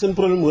loolu mooy seen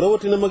problème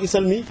rawatina Macky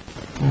Sall mi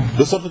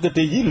de sorte que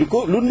tey jii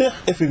lu neex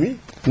FMI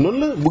noonu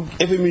la bu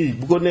FMI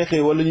bu ko neexee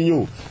wala ñu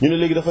ñëw ñu ne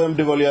léegi dafay am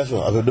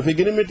dévaluation affaire dafay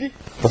gën a métti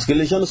parce que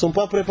les gens ne sont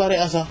pas préparés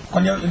à ça.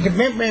 kon yow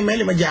mais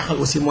li ma jaaxal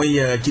aussi mooy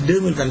ci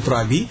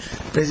 2023 bi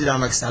président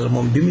Macky Sall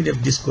moom bi muy def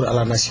discours à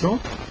la nation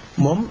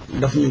moom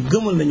daf ñu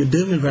gëmal nañu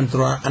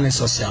 2023 année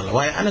sociale la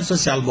waaye année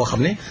sociale boo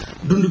xam ne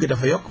dund gi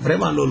dafa yokk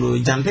vraiment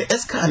loolu jante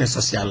est-ce que année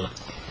sociale la.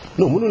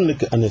 non mënul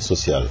nekk année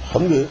sociale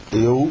xam nga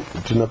yow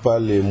tu n'as pas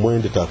les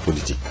moyens d'état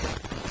politique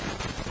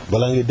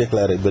balaa ngay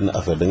déclarer benn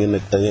affaire da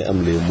ngay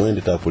am les moyens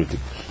d'état politique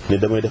ne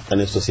damay def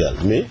année sociale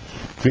mais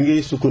fi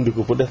ngay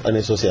sukkandiku pour def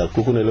année sociale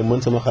kooku ne la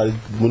man sama xaalis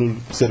mënul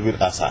servir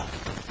à ça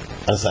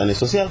à sa année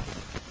sociale.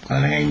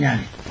 wala da ngay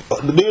ñaani.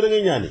 da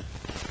ngay ñaani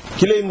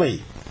ki lay may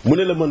mu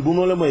ne la man bu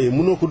ma la mayee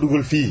mënoo ko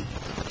dugal fii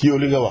ci yow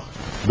li nga wax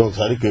donc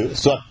c'est-à-dire que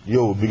soit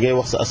yow bi ngay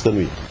wax sa askan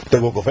wi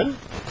tegoo ko fen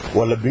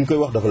wala bi nga koy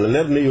wax dafa la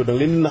leer ne yow da nga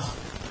leen di nax.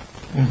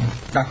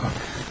 d'accord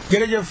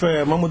jërëjëf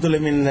Mamadou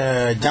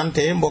Lamine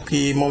DIANTE mbokk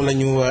yi moom la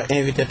ñu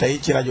invité tey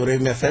ci rajo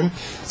Rewmi FM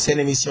seen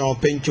émission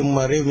Pencum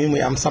Rewmi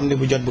muy am samedi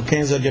bu jot bu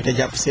 15h jotee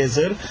jàpp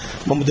 16h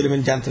Mamadou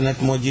Lamine DIANTE nag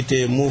moo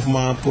jiite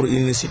Mouvement pour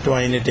une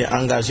Citoyenneté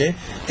Engagée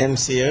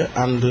MCE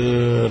ànd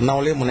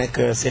nawle mu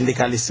nekk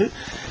syndicaliste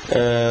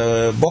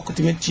bokk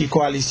tamit ci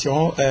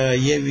coalition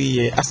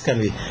Yewwi Askan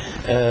Wi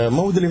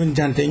Mamadou Lamine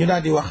DIANTE ñu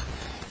daal di wax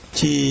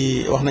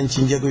ci wax nañ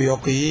ci njëgu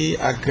yokk yi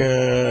ak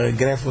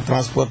grève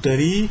transporteurs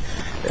yi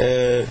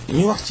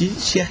ñu wax ci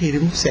Cheikh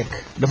Yérim Seck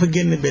dafa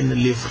génn benn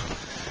livre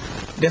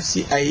def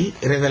si ay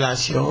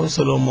révélation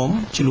selon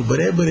moom ci lu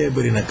bëree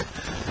bëri nag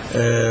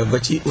ba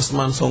ci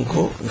Ousmane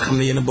Sonko nga xam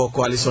ne yéen a bokk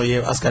coalition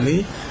Yewwi Askan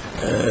Wi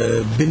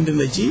bind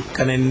na ci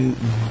kaneen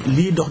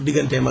lii dox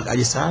digganteem ak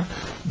Adji Sarr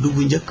du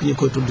bu njëkk ñu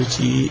koy tudd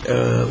ci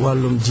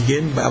wàllum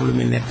jigéen ba am lu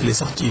muy nettali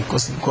sax ci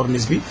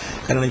corniche bi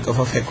xanaa nañ ko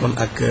fa fekkoon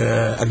ak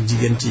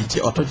jigéen ci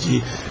oto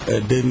ci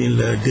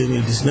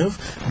 2019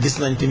 gis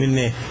nañ tamit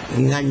ne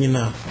ŋàññi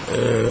na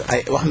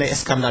ay wax na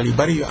scandale yu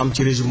bari yu am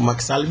ci régime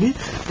Macky Sall bi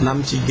na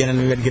am ci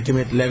geneen wet gi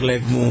tamit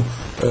léeg-léeg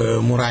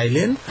mu raay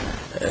leen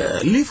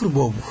livre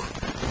boobu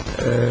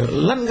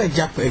lan nga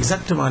jàpp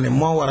exactement ne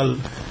moo waral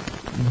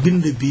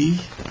bind bi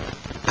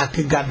ak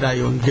gàddaa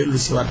yoon dellu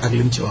siwaat ak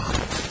lim ci wax.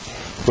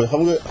 mooy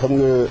xam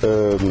nga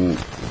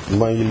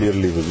maa ngi lire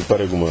livre bi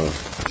pareguma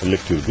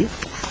lecture bi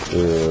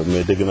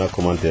mais dégg naa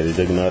commentaires yi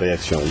dégg naa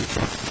réaction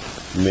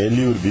yi mais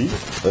livre bi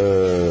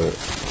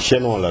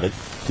chaînon la rek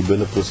ci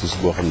benn processus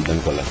boo xam ne dañ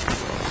ko laaj.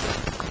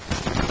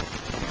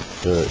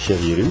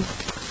 Cheikh Yérim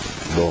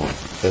bon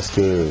est-ce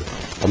que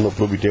am na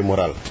probité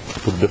morale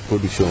pour def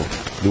production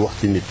di wax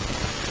ci nit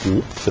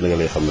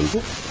Sénégalais xam nañ ko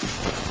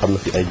am na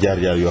fi ay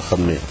jaar-jaar yoo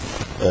xam ne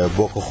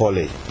boo ko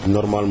xoolee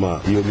normalement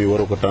yow mi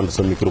waroo ko tànn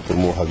sa micro pour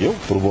mu wax ak yow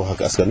pour mu wax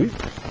ak askan wi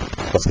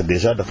parce que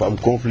déjà dafa am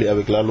conflit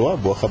avec la loi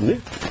boo xam ne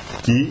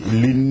ci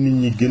li nit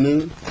ñi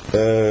gën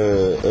a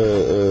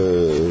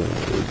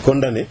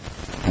condamné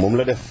moom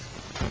la def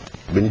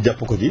ba ñu jàpp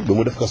ko ci ba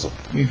mu def kaso.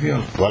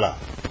 voilà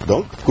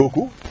donc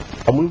kooku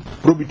amul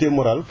probité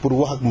morale pour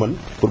wax ak man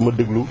pour ma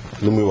déglu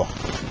lu muy wax.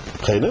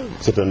 xëy na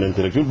c'est un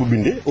intellectuel bu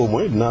bindee au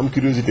moins dina am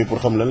curiosité pour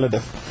xam lan la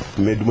def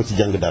mais du ma ci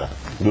jàng dara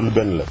loolu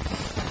benn la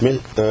mais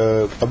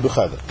Abdou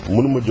Khadre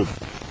mënuma jóg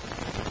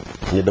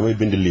ne damay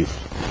bind livre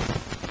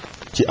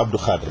ci Abdou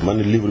Khadre man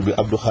ne livre bi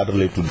Abdou Khadre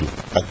lay tudd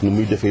ak nu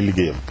muy defee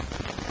liggéeyam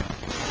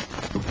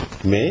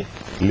mais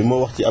li ma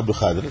wax ci Abdou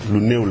Khadre lu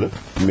néew la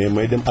mais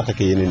may dem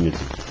attaquer yeneen nit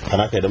yi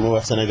xanaa kay dama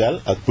wax Sénégal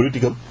ak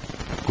politique am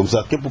comme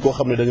ça képp koo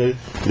xam ne da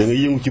nga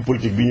yëngu ci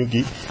politique bi ñu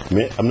kii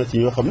mais am na ci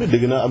ñoo xam ne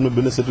dégg naa am na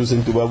benn sëtu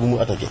Sëñ Tuubaa bu mu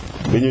attaqué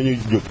dañoo ñuy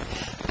jóg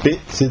te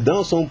c'est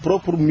dans son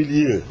propre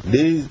milieu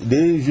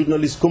des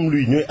journalistes comme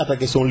lui ñooy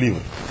attaqué son livre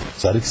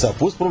c'est-à-dire que ça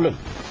pose problème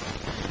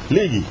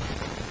léegi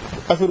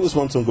affaire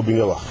Ousmane Sonko bi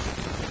nga wax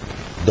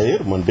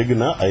d'ailleurs man dégg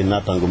naa ay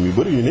naataangam yu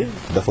bëri yu ne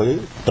dafay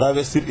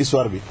travestir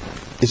histoire bi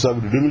de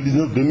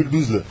 2019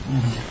 2012 la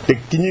te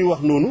ki ñuy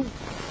wax noonu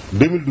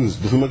 2012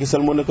 du fi Macky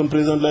Sall moo nekkoon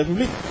président de la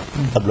République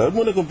Abdoulaye Wade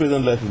moo nekkoon président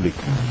de la République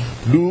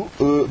du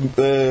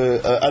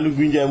Aly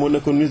Ngouille Ndiaye moo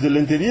nekkoon ministre de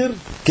l'Intérieur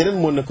keneen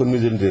moo nekkoon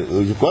ministre de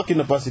l'Intérieur je crois qu'il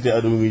n'a pas cité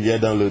Aly Ngouille Ndiaye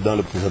dans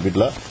le chapitre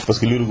là parce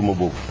que liiruguma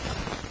boobu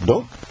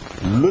donc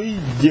looy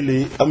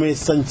jëlee amee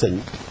sañ-sañ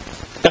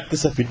takk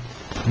sa fit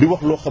di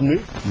wax loo xam ne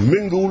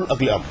méngawul ak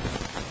li am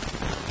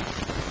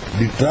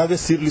di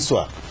travestir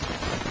l'histoire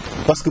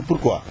parce que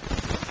pourquoi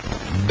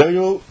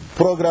dañoo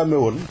programmé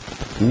woon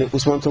ne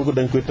Ousmane Sonko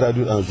dañ koy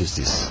traduire en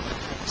justice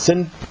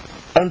seen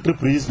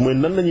entreprise mooy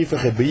nan la ñuy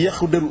fexe ba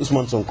yàqu deru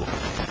Ousmane Sonko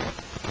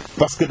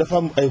parce que dafa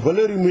am ay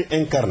valeurs yu muy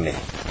incarné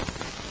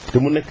te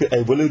mu nekk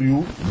ay valeurs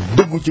yu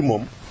dëggu ci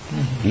moom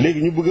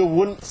léegi ñu bëgg a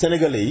won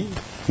Sénégalais yi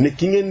ne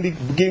ki ngeen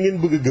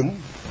bëgg a gëm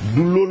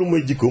du loolu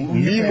mooy jikkoom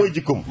lii mooy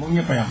jikkoom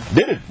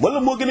déedéet wala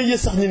moo gën a yées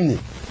sax nit ñi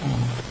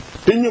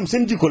te ñoom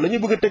seen jikko la ñuy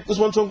bëgg a teg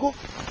Ousmane Sonko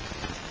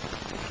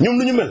ñoom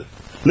lu ñu mel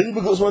la ñu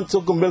bëgg Ousmane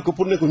Sonko mel ko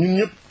pour ne ko ñun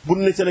ñëpp pour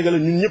ne Sénégalais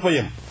ñun ñëpp a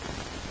yem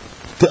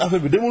te affaire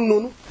bi demul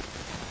noonu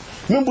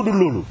même bu dul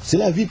loolu c'est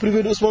la vie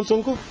privée de Ousmane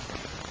Sonko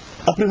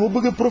après mu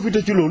bëgg a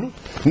profiter ci loolu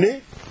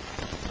ne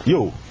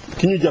yow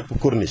ki ñu jàpp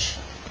corniche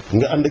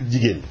nga ànd ak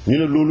jigéen ñu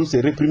ne loolu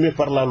c'est réprimé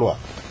par la loi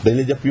dañ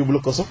la jàpp yóbbu la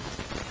koso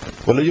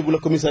wala yóbbu la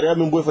commissariat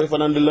même booy fay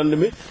fanaan di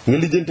lendemain nga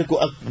lijjante ko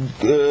ak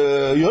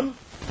yoon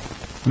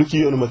lu ci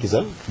yoonu Macky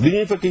Sall li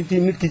ñuy fekk ci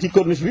nit ki ci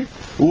corniche bi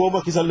woo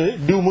Macky Sall ne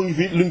diw mu ngi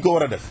fi luñ ko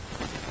war a def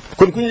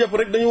kon ku ñu jàpp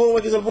rek dañu woo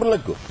Macky Sall pour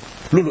laaj ko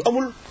loolu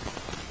amul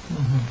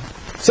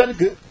c'est-à-dire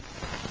que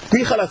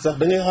kuy xalaat sax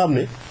da ngay xam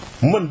ne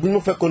man bu ñu ma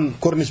fekkoon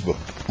corniche ba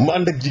ma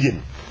ànd ak jigéen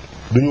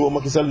duñu woo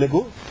Macky Sall ne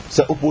ko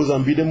sa opposant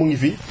bii de mu ngi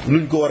fi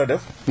luñ ko war a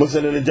def Macky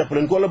Sall ne leen jàpp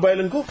leen ko wala bàyyi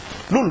leen ko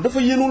loolu dafa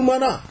yéenul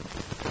maanaa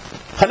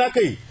xanaa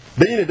kay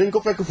dañu ne dañ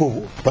ko fekk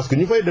foofu parce que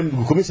ñu fay dem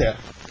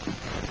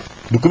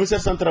du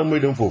commissaire central mooy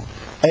dem foofu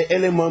ay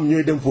éléments am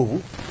ñooy dem foofu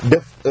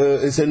def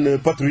seen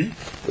patrouille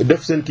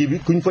def seen kii bi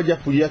ku ñu fa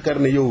jàpp yaakaar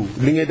ne yow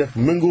li ngay def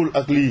méngoowul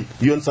ak li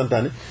yoon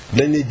santaane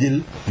dañ lay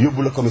jël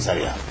yóbbu la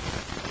commissariat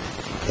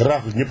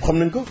raaf ñëpp xam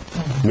nañ ko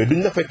mais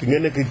duñ la fekk nga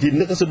nekk ci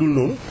naka sa dul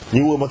noonu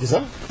ñu woo Macky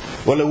Sall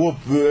wala woo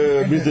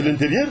ministre de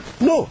l'intérieur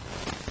non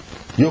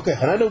yow kay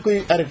xanaa danga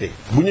koy arrêté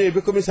bu ñëwee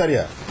ba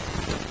commissariat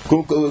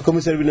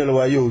commissaire bi ne la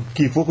waaye yow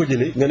kii foo ko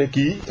jëlee nga ne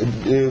kii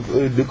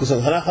dëkk sa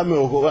xanaa xamee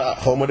woo ko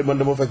xaw ma de man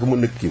dama fekk mu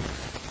nekk kii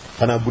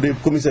xanaa bu dee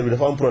commissaire bi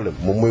dafa am problème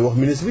moom mooy wax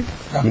ministre bi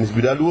ministre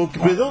bi daal di woo ki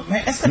président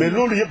mais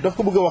loolu yëpp daf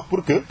ko bëgg a wax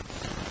pour que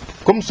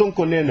comme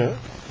Sonko nee na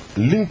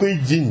liñ koy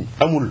jiiñ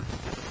amul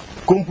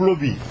complot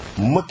bi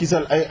Macky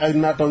Sall ay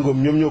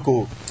naataangoom ñoom ñoo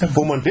ko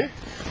fomenté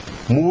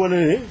mu wane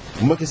ne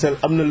Macky Sall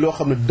am na loo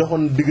xam ne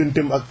doxoon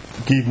digganteem ak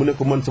kii mu ne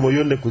ko man sama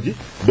yoon nekku ci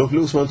donc li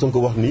Ousmane Sonko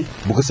wax nii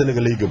bu ko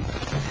Sénégalais yi gëm.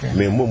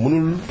 mais moom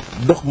mënul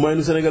dox mooy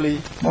nu Sénégalais yi.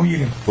 moom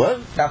Yérim. waaw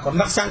d'accord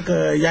ndax sànq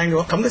yaa ngi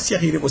wax xam nga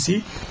Cheikh Yérim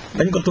aussi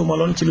dañ ko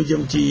tuumaloon ci lu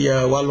jëm ci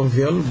wàllum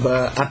viol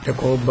ba àtte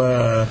ko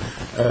ba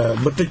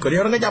tëj ko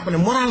yow da nga jàpp ne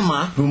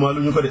moralement.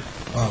 tuumaalu ñu ko de.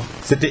 waaw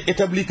c'était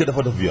établi que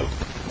dafa def viol.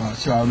 waaw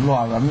si waaw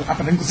loi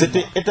après dañ ko.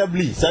 c'était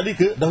établi c'est-à-dire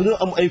que dafa ñoo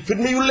am ay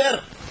firnde yu leer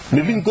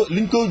ne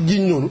liñ ko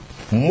jiiñ noonu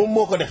moom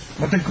moo ko def.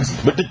 ba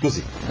tëj ko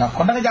si. waaw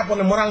kon da nga jàppoon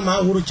ne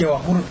moralement waru cee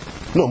wax waru.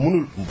 non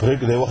mënul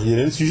peut-être day wax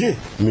yeneen sujet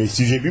mais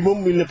sujet bi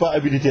moom il n'est pas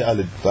habilité à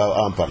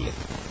en parler.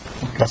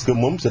 parce que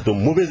moom c'est un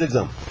mauvais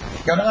exemple.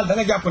 yow da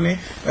nga jàpp ne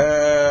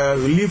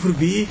livre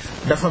bi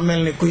dafa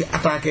mel ni kuy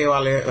attaqué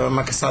wala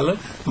Macky Sall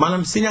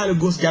maanaam signaler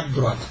gauche jàdd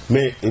droite.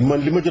 mais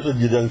man li ma jot a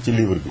jàng ci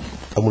livre bi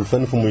amul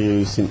fenn fu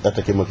muy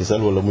attaqué Macky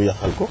Sall wala mu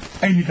yàqal ko.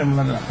 ay nitam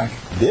la attaqué.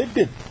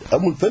 déedéet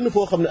amul fenn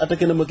foo xam ne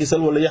attaqué na Macky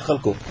Sall wala yàqal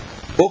ko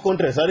au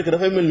contraire c'est-à-dire que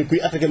dafay mel ni kuy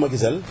attaqué Macky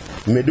Sall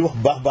mais di wax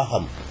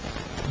baaxam.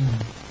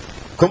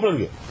 comprendre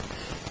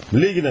nga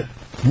léegi nag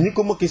ñi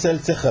ko Macky Sall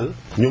sexal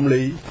ñoom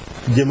lay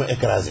jéem a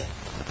écraser.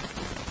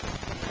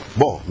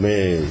 bon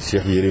mais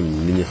Cheikh Yérim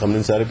nit ñi xam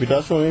nañ sa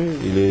réputation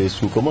il est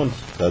sous commande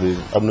c'est-à-dire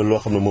am na loo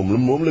xam ne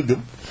moom la gëm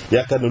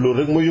yaakaar na loolu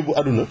rek mooy yóbbu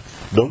àdduna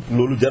donc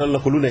loolu jaral na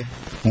ko lu ne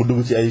mu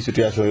dugg ci ay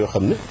situation yoo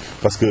xam ne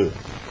parce que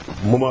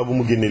moment bu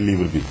mu génnee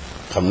livre bi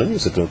xam nañu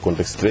c'est un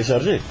contexte très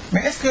chargé.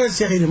 mais est-ce que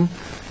Cheikh Yérim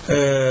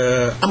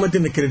amati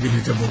na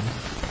crédibilité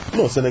boobu.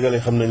 non Sénégalais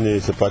xam nañ ne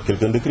c'est pas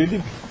quelqu'un de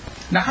crédible.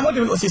 ndax xamante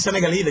ne aussi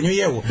Sénégalais yi dañuy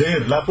yeewu.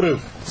 d'ailleurs la preuve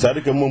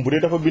c'est-à-dire que moom bu dee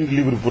dafa bind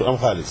livre pour am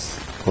xaalis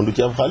kon du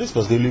ci am xaalis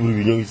parce que livre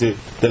bi ñoo ngi ci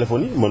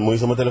téléphone yi man mooy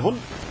sama téléphone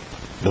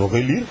dama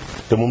koy lire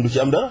te moom du ci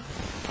am dara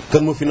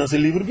kan moo financé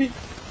livre bi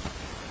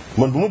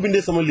man bu ma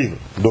bindee sama livre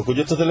doo ko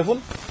jot sa téléphone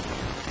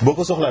boo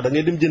ko soxlaa da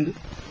ngay dem jënd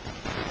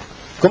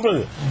comprendre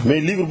nga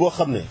mais livre boo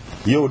xam ne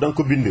yow da nga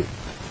ko bind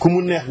ku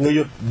mu neex nga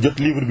jot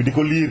livre bi di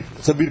ko lire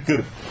sa biir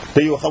kër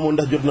te yow xamoon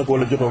ndax jot na ko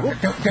wala jotoo ko.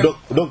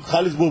 donc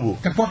xaalis boobu.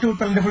 te porté wul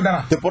plainte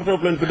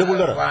deful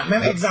dara. waaw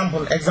même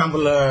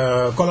exemple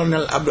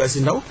colonel Abdou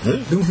Assi Ndaw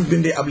bi mu fi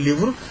bindee ab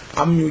livre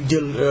am ñu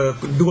jël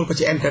dugal ko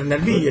ci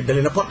internet bi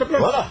dalee na porté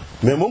plainte. voilà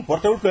mais moom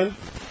porté wul plainte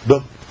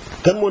donc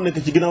kan moo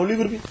nekk ci ginnaaw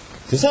livre bi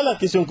c'est ça la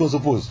question qu'on se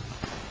pose.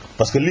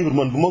 parce que livre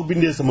man bu ma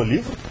bindee sama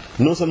livre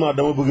non seulement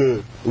dama bëgg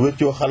a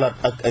wéccoo xalaat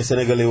ak ay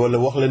sénégalais wala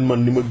wax leen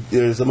man ni ma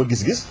sama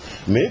gis-gis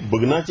mais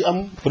bëgg naa ci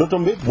am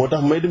retombée moo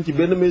tax may dem ci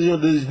benn maison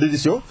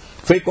d'édition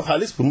fay ko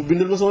xaalis pour mu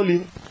bindal ma sama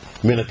livre.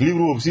 mais nag livre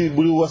boobu si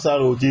bu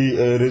wasaaroo ci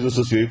réseaux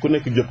sociaux yi ku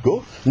nekk jot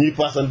ko ñuy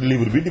passante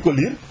livre bi di ko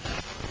lire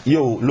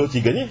yow loo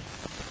ciy gagné.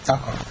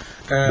 d'accord.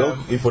 donc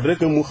il faudrait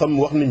que mu xam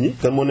wax nit ñi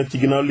kan moo nekk ci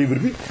ginnaaw livre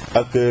bi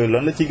ak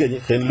lan la ciy gagné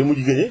xëy na li mu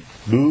ci gagné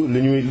du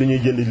li ñuy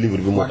jënd livre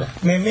bi moo tax.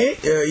 mais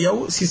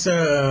yow si sa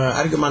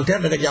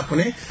argumentaire da nga jàpp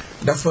ne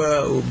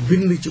dafa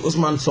bind ci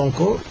Ousmane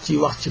Sonko ci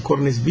wax ci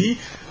corniche bi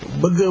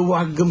bëgg a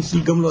wax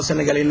gëmloo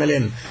Sénégalais yi na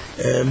leen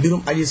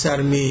mbirum Adji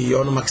Sarr mi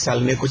yoonu Macky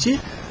Sall nekku ci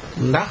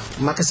ndax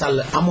Macky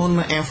Sall amoon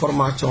na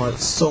information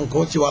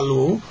Sonko ci wàllu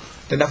woowu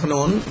te dafa ne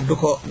woon du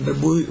ko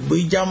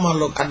buy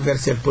jàmmarloog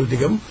adversaire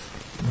politique am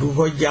du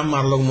ko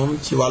jàmmarloog moom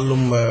ci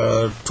wàllum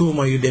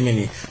tuuma yu demee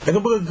nii da nga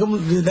bëgg a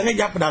gëm da nga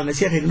jàpp daal ne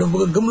Cheikh yi dafa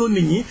bëgg a gëmloo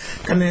nit ñi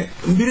que ne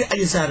mbiri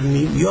Adji Sarr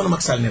nii yoonu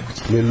Macky Sall nekku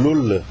ci. mais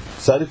loolu la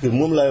c'est-à-dire que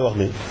moom laay wax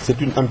ne c'est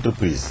une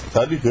entreprise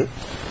c'est-à-dire que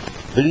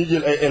dañuy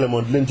jël ay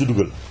éléments di leen ci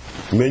dugal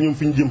mais ñoom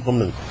fi ñu jëm xam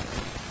nañ ko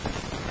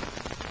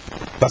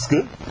parce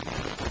que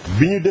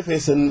bi ñu defee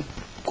seen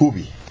coup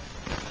bi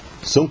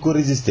Sonko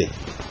résisté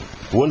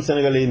woon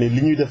Sénégalais yi ne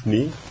li ñuy def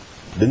nii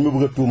dañ ma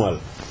bëgg a tuumaal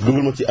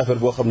dugal ma ci affaire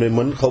boo xam ne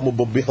man xaw ma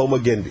bopp bi xaw ma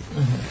genn bi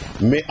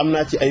mais am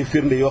naa ci ay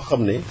firnde yoo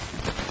xam ne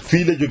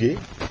fii la jógee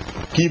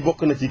kii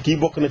bokk na ci kii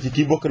bokk na ci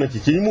kii bokk na ci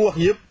ñi mu wax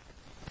yëpp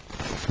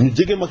ñu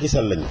jege Macky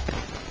Sall lañu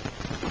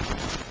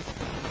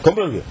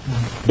comprendre nga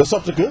de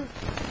sorte que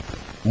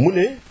mu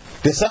ne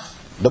te sax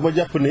dama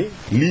jàpp ne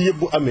lii yëpp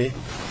bu amee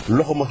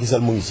loxo Macky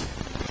Sall mu ngi ci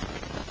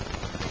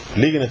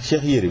léegi nag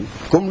Cheikh Yérim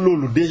comme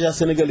loolu déjà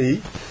sénégalais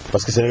yi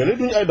parce que sénégalais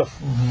duñu ay dof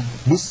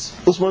bu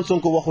Ousmane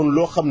Sonko waxoon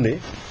loo xam ne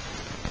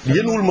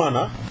yéenwul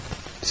maanaa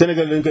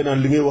Sénégal dañ koy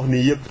naan li ngay wax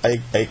nii yëpp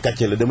ay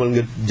kàcce la demal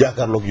nga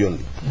jàkkaarloog yoon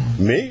bi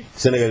mais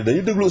Sénégal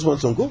dañu déglu Ousmane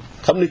Sonko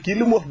xam ne kii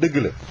li mu wax dëgg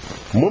la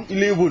moom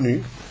il est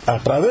venu à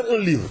travers un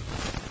livre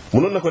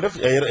mënoon na ko def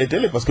ay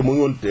télé parce que mu ngi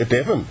woon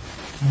TFM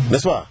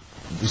n'est-ce pas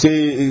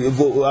c'est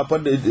à part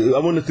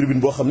amoon na tribune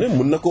boo xam ne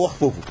mën na ko wax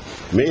foofu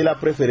mais il a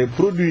préféré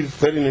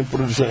faire une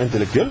production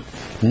intellectuelle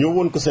ñëw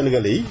woon ko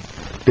Sénégalais yi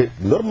te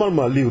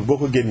normalement livre boo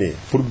ko génnee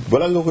pour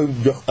balaa nga koy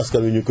jox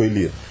askan wi ñu koy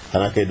lire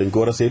xanaa kay dañ ko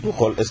war a saytu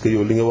xool est-ce que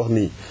yow li nga wax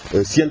nii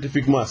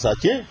scientifiquement ça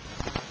tient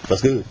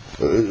parce que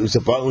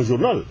c'est pas un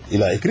journal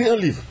il a écrit un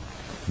livre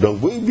donc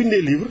booy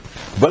bindee livre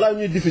balaa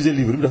ñuy diffuser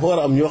livre bi dafa war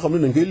a am ñoo xam ne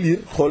dañ koy lire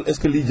xool est-ce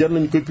que lii jar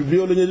nañu koy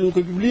publier wala ñu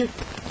koy publier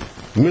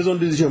maison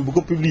d'édition bu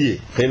ko publier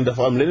xëy na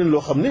dafa am leneen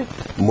loo xam ne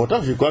moo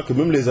tax je crois que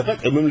même les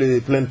attaques et même les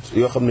plaintes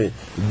yoo xam ne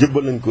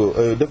jëbbal nañ ko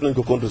def nañ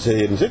ko contre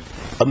Seck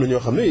am na ñoo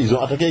xam ne ils ont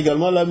attaqué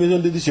également la maison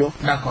d'édition.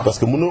 D'accord. Parce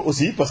que mënoo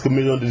aussi parce que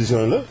maison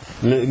d'édition la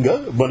nga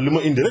bon li ma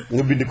indi rek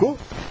nga bind ko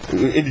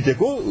édité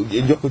ko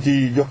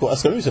jox ko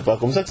askan wi c'est pas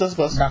comme ça que ça se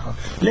passe. D'accord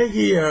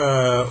léegi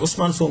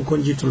Ousmane Sonko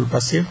njiitul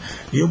Pastef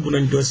yóbbu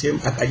nañ dossier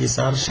ak Adji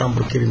Sarr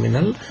chambre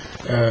criminelle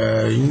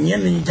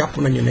ñenn ñi jàpp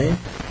nañu ne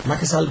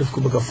Macky Sall daf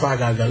ko bëgg a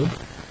faagaagal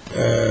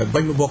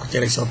bañ mu bokk ci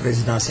élection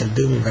présidentielle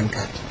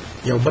 2024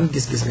 yow ban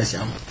gis-gis nga ci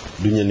am.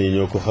 du ñenn ñi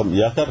ñoo ko xam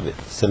yaakaar de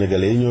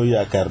sénégalais yi ñoo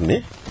yaakaar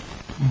ne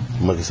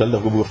Macky Sall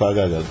daf ko bëgg a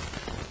faagaagal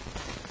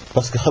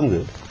parce que xam nga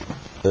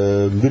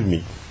mbir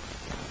mi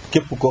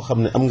képp koo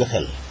xam ne am nga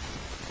xel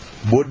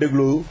boo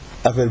dégloo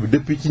affaire bi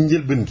depuis ci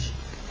njëlbeen gi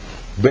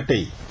ba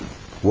tey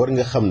war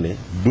nga xam ne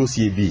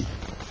dossier bii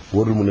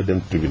warul mën a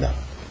dem tribunal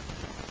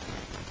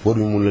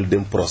warul mën a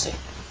dem procès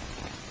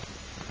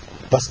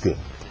parce que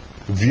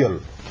viol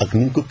ak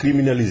ni ñu ko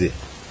criminaliser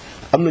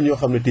am na ñoo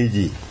xam ne tey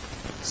jii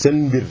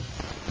seen mbir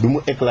du mu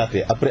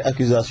éclaté après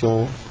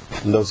accusation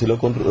ndaw si la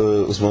contre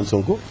Ousmane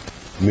Sonko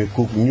mais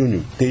kooku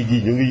ñooñu tey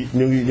jii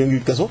ñu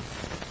ngi kaso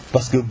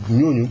parce que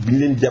ñooñu bi ñu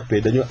leen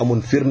jàppee dañoo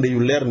amoon firnde yu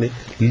leer ne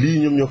lii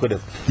ñoom ñoo ko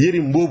def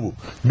Yérim boobu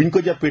bi ñu ko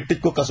jàppee tëj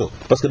ko kaso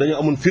parce que dañoo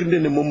amoon firnde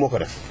ne moom moo ko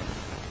def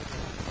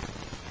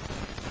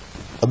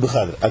Abdou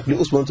Khadre ak li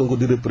Ousmane Sonko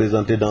di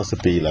représenté dans ce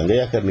pays là nga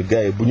yaakaar ni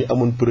gars yi bu ñu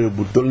amoon preuve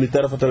bu toll ni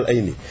tarafatal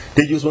ay ni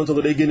tey jii Ousmane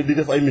Sonko day génn di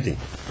def ay meeting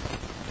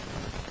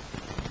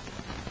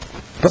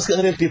parce que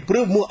en réalité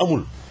preuve moo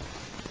amul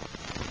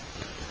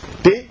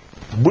te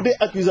bu dee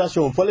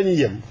accusation fa la ñuy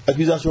yem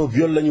accusation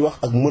viol la ñuy wax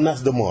ak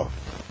menace de mort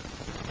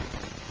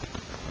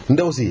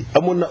ndaw si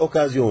amoon na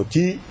occasion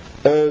ci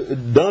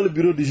dans le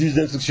bureau du juge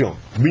d'instruction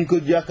bi ñu ko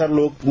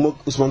jàkkaarloo mook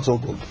Ousmane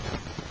Sonko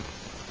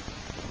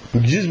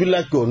juge bi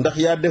laaj ko ndax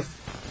yaa def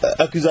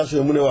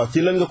accusation mu ne waaw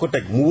ci lan nga ko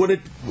teg mu wane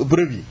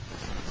preuve yi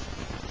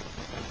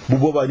bu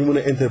boobaa ñu mën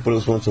a interpeller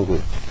Ousmane Sonko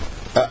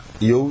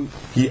yow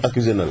kii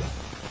accusé na la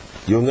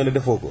yow nga ne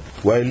defoo ko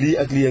waaye lii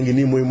ak lii a ngi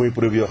nii mooy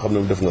preuve yoo xam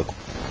ne def nga ko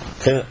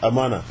xëy na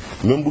amaana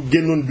même bu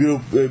génnoon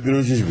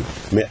bureau juge bi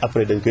mais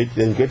après dañ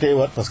koy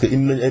teyewaat parce que indi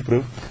nañu ay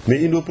preuve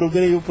mais indoo preuve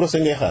gën a yow procès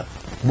ngay xaar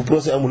bu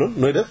procès amuloon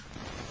nooy def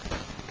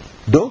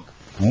donc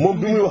moom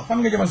bi muy wax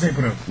fan nga jëmal say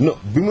preuve non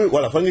bi muy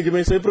voilà fan nga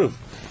jëmee say preuve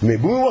mais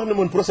bi muy wax ne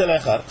man procès laay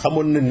xaar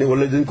xamoon nañ ne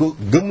wala dañ ko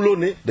gëmloo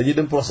ne dañuy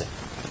dem procès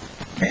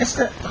mais est-ce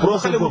que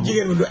procès boobu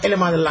jigéen bi du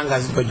élément de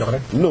langage bi koy jox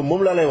rek non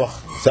moom laa lay wax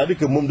c'est-à-dire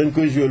que moom dañ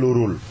koy jouer le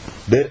rôle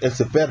d'ailleurs elle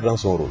se perd dans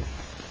son rôle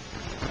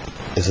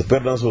elle se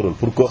perd dans son rôle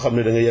pour koo xam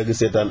ne da nga yàgg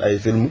seetaan ay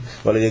film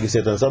wala yàgg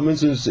seetaan sax même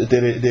suñu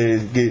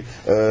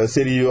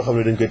séries yoo xam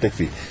ne dañ koy teg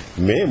fii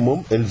mais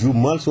moom elle joue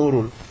mal son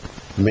rôle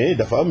mais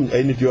dafa am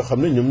ay nit yoo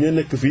xam ne ñoom ñoo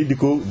nekk fii di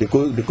ko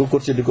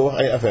coacher di ko wax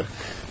ay affaire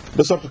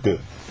de sorte que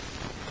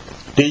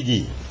tey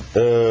jii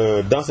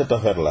dans cette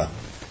affaire là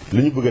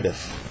li ñu bëgg a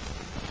def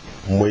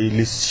mooy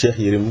li Cheikh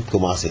Yérim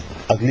commencé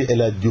ak li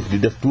El Hadj Diouf di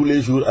def tous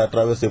les jours à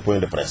travers ses points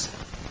de presse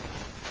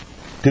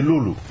te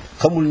loolu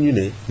xamul ñu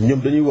ne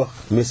ñoom dañuy wax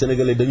mais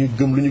sénégalais dañuy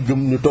gëm lu ñu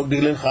gëm ñu toog di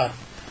leen xaar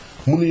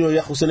mënuñoo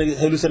yàqu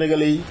xelu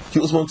sénégalais yi ci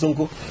Ousmane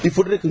Sonko il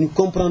faudrait que ñu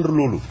comprendre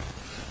loolu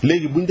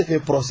léegi bu ñu defee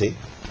procès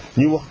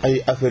ñu wax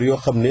ay affaires yoo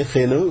xam ne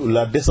xëy na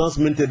la décence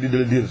m'interdit de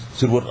le dire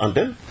sur votre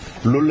antenne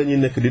loolu la ñuy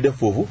nekk di def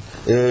foofu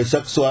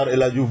chaque soir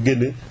El Hadj Diouf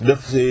génn def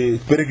ses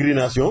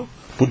pérégrinations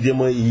pour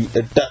jéem a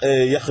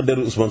yàq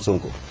deru Ousmane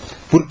Sonko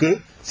pour que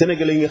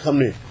sénégalais yi nga xam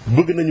ne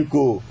bëgg nañu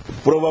ko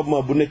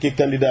probablement bu nekkee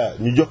candidat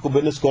ñu jox ko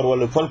benn score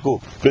wala fal ko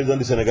président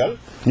du Sénégal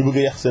ñu bëgg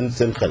a yàq seen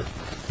xel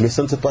mais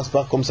ça ne se passe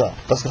pas comme ça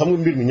parce que xam nga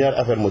mbir mi ñaari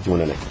affaire moo ci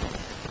mën a nekk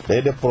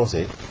day def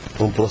procès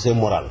un procès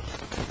moral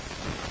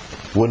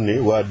won ne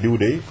waa diw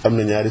de am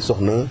na ñaari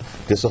soxna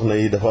te soxna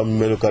yi dafa am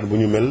melokaan bu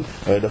ñu mel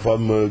dafa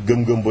am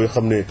gëm-gëm booy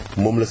xam ne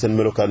moom la seen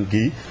melokaan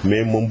kii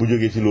mais moom bu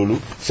jógee ci loolu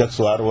chaque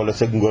soir wala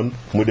chaque ngoon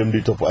mu dem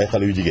di topp ay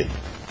xale yu jigéen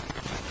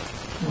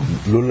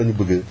loolu la ñu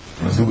bëgg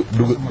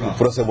dugg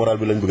procès moral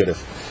bi la ñu bëgg a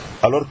def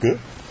alors que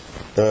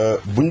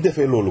bu ñu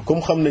defee loolu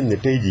comme xam nañ ne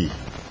tey jii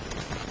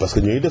parce que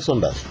ñooy def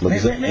sondage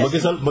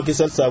Macky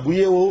Sall saa bu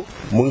yeewoo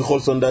mu ngi xool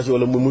sondage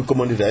wala muy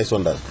commandité ay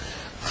sondage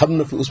xam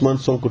na fi Ousmane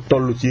Sonko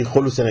toll ci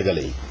xolu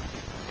sénégalais yi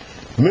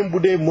même bu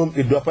dee moom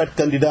il doit pas être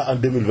candidat en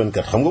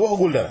 2024 xam nga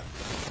waxagul dara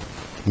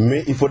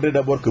mais il faudrait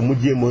d'abord que mu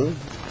jéem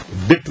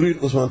a détruire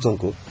Ousmane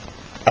Sonko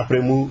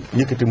après mu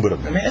yëkkati mbërëm.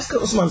 mais est-ce que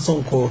Ousmane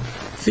Sonko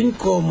fi ñu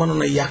ko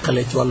mënoon a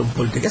yàqalee ci wàllum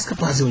politique est-ce que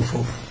passé wuñ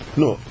foofu.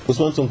 non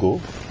Ousmane Sonko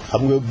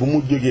xam nga bu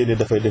mu jógee ne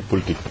dafay def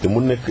politique te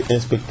mu nekk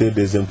inspecteur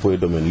des impôts et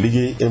domaines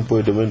liggéey impôts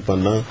et domaines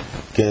pendant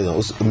 15 ans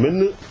mel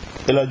na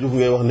El Hadj Diouf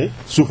ngay wax ne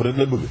suuf rek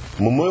la bëgg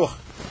moom mooy wax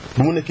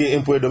bu mu nekkee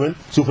impôts et domaines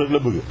suuf rek la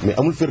bëgg mais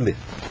amul firnde.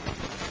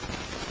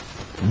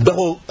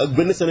 daxoo ak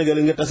benn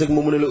Sénégalais nga tase ak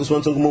moom mu ne la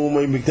Ousmane Sonko moom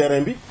mooy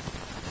terrain bi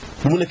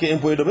bu mu nekkee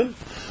impôts et domaines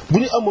bu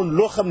ñu amoon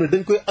loo xam ne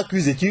dañ koy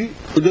accuser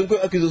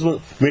Ousmane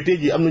mais tey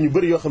jii am na ñu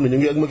bëri yoo xam ne ñu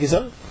ngi ak Macky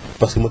Sall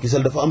parce que Macky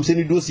Sall dafa am seen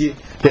i dossier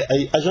te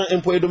ay agent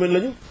impôts et domaines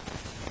lañu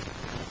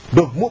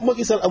donc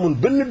Macky Sall amoon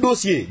benn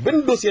dossier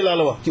laa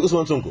la wax ci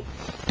Ousmane Sonko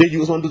tey jii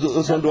Ousmane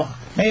du wax.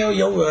 mais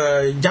yow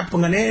jàpp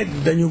nga ne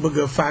dañu bëgg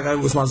a faagal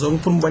Ousmane Sonko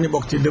pour mu bañ a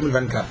bokk ci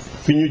 2024.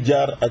 fi ñu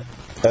jaar ak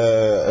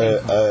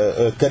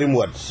Karim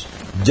Wade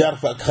jaar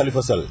fa ak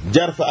Khalifa Sall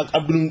jaar fa ak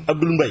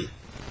Abdoul Mbaye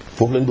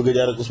foofu lañ bëgg a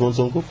jaar ak Ousmane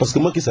Sonko parce que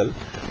Macky Sall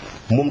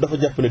moom dafa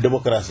jàpp ne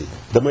démocratie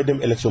damay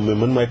dem élection mais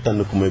man maay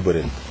tànn ku may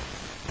bëreel.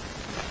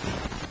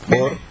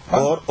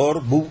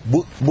 or bu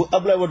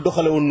Ablaye Wade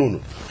doxale woon noonu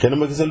xëy na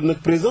Macky Sall du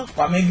nekk président.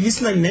 waaw mais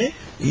gis nañ ne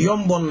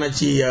yomboon na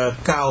ci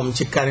kaawam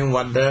ci Karim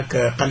Wade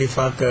ak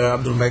Khalifa ak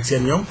Abdoul Mbaye ak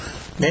seen ñoom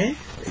mais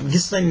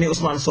gis nañ ne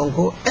Ousmane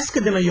Sonko est-ce que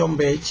dina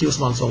yombee ci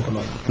Ousmane Sonko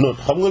noonu. non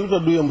xam nga lu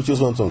tax du yomb ci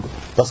Ousmane Sonko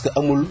parce que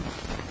amul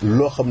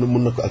loo xam ne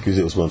mën na ko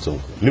accuser Ousmane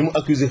Sonko li mu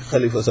accuser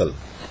Khalifa Sall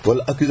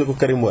wala accuser ko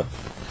Karim Wade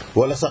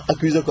wala sax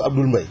accuser ko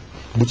Abdoul Mbaye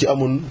bu ci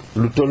amoon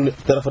lu toll ni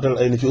tarafatal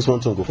ay ni ci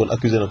Ousmane Sonko kon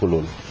accuser na ko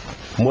loolu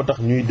moo tax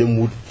ñuy dem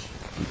wut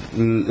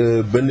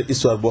benn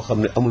histoire boo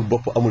xam ne amul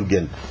bopp amul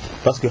genn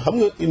parce que xam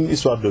nga une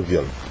histoire de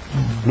viol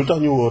lu tax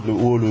ñu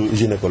wóolu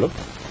gynécologue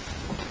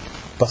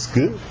parce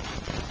que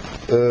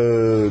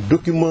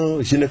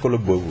document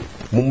gynécologue boobu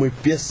moom mooy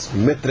pièce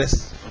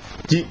maîtresse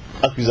ci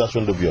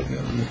accusation de viol.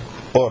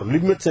 Or li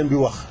médecin bi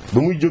wax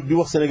ba muy jóg di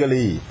wax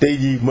sénégalais yi tey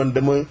jii man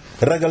dama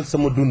ragal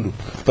sama dund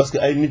parce que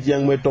ay nit yaa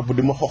ngi may topp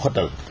di ma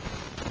xoxatal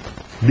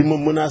di ma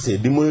menacer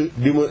di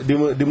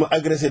ma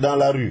agresser dans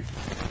la rue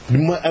di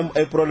ma am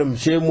ay problème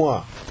chez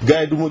moi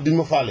gars yi duñ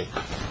ma faale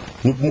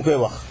mu koy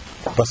wax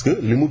parce que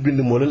li mu bind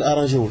moo leen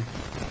arrangé wul.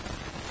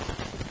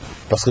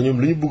 parce que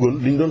ñoom li ñu bëggoon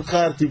li ñu doon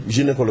xaar ci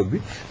gynécologue bi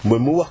mooy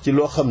mu wax ci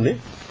loo xam ne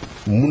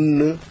mun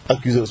na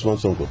accuser Ousmane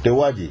Sonko te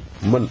waa ji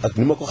man ak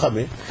ni ma ko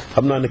xamee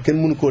xam naa ne kenn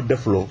mënu koo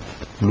defloo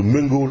lu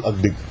méngoowul ak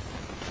dëgg.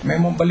 mais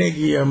moom ba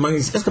léegi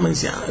est-ce que ma ngi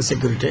si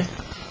sécurité.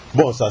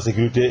 Bon, sa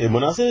sécurité est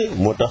menacée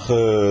moo tax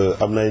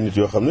am na ay nit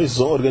yoo xam ne ils se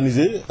sont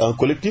organisés en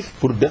collectif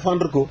pour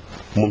défendre ko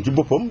moom ci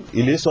boppam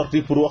il est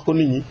sorti pour wax ko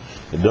nit ñi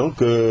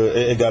donc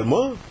et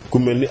également ku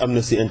mel ni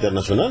Amnesty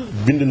International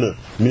bind na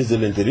ministre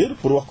de l'Intérieur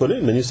pour wax ko ne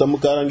nañu sàmm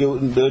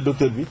kaaraange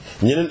docteur bi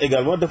ñeneen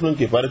également def nañ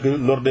ko parce que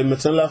l'ordre des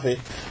médecins l'a fait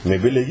mais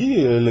ba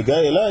léegi le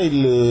gars est là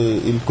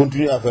il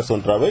continue à faire son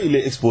travail il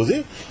est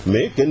exposé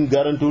mais kenn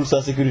garantiwul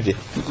sa sécurité.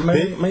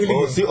 mais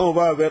si on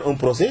va vers un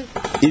procès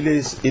il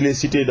est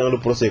cité dans le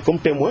procès comme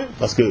témoin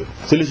parce que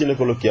c'est le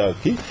gynécologue qui a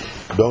kii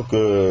donc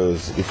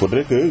il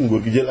faudrait que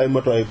nguur gi jël ay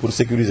matuwaay pour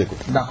sécuriser ko.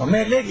 d'accord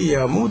mais léegi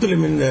Mamadou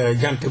Lamine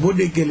DIANTE boo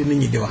déggee li nit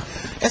ñi di wax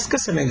est-ce que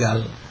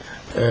Sénégal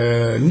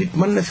nit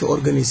mën na fi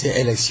organiser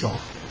élection.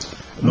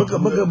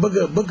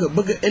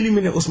 bëgg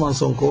éliminer Ousmane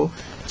Sonko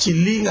ci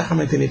lii nga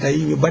xamante ni tey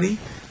ñu bari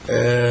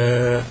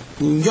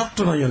njort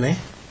nañu ne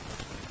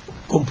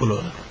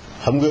complot la.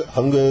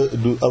 xam nga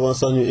du avant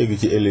sax ñu egg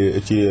ci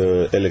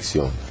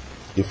élection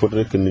il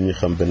faudrait que nit ñi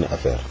xam benn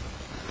affaire.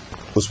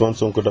 Ousmane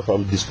Sonko dafa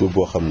am discours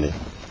boo xam ne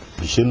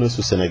jeunesse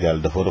su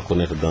Sénégal dafa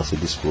reconnaître dans ce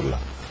discours là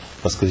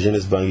parce que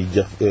jeunesse baa ngi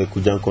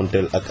ku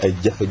jànkonteel ak ay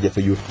jafe-jafe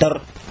yu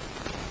tar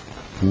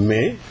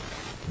mais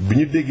bi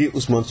ñu déggee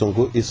Ousmane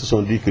Sonko ils se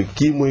sont dit que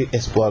kii mooy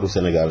espoir u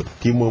Sénégal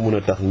kii moo mën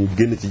a tax ñu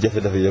génn ci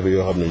jafe-jafe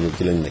yoo xam ne ñoom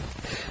ci lañ nekk.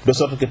 de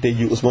sorte que tey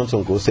jii Ousmane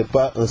Sonko c'est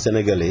pas un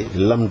Sénégalais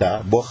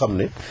lambda boo xam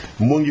ne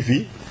moo ngi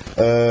fi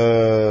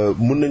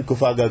mën nañ ko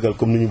faagaagal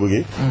comme ni ñu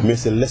bëggee. mais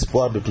c'est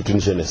l'espoir de toute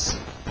une jeunesse.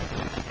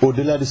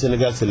 Au-delà du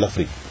Sénégal c'est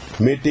l'Afrique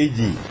mais tey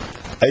jii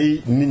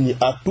ay nit ñi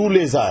à tous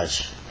les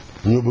âges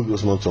ñoo bëgg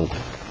Ousmane Sonko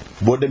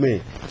boo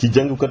demee ci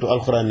jàngukatu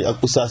alxuraan yi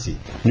ak ustaas yi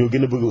ñoo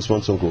gën a bëgg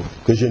Ousmane Sonko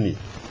que jeunes yi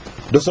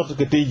de sorte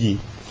que tey jii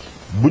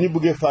bu ñu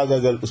bëggee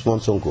faagaagal Ousmane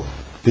Sonko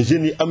te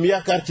jeunes yi am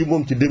yaakaar ci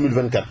moom ci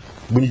 2024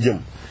 bu ñu jëm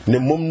ne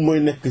moom mooy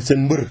nekk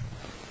seen mbër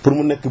pour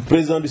mu nekk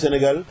président du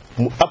Sénégal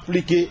mu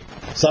appliquer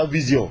sa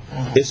vision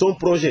et son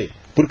projet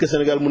pour que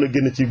Sénégal mën a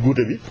génn ci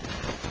guute bi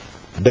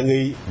da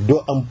ngay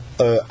doo am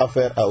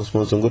affaire à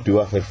Ousmane Sonko tu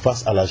vas faire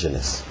face à la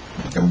jeunesse.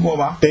 te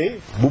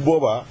bu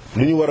boobaa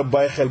lu ñu war a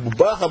bàyyi xel bu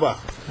baax a baax.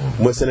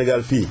 mooy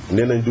Sénégal fii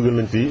nee nañ dugal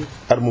nañ fii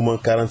armement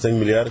 45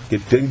 milliards te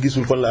kenn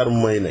gisul fan la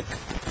armement yi nekk.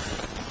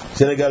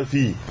 Sénégal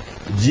fii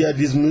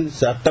djihadisme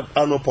ça tape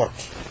à nos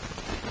portes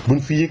buñ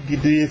fi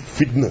yëkkatee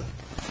fitna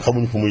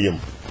xamuñ fu muy yem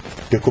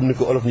te comme ni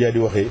ko Olof Ndiaye di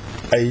waxee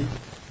ay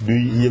du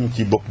yem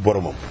ci bopp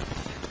boromam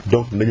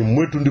donc nañu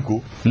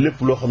moytundiku lépp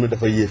loo xam ne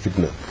dafay yee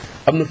fitna.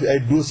 am na fi ay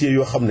dossiers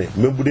yoo xam ne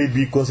même bu dee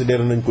bii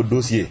considéré nañ ko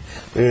dossier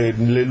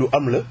lu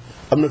am la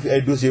am na fi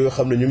ay dossiers yoo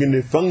xam ne ñu ngi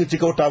ne fang ci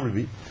kaw table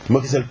bi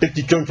Macky Sall teg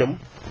ci concam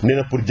nee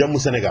na pour jàmm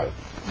Sénégal.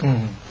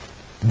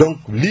 donc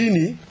lii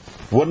nii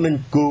war nañ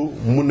ko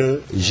mun a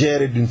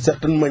gérer d'une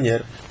certaine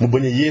manière mu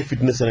bañ a yee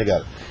fitna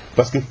Sénégal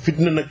parce que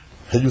fitna nag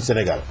xëjul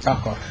Sénégal.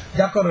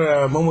 d'accord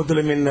Mamadou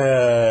Lamine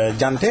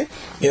DIANTE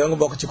yow nga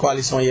bokk ci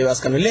coalition Yewwi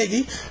Askan Wi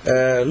léegi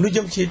lu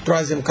jëm ci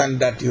troisième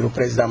candidature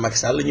président Macky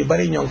Sall ñu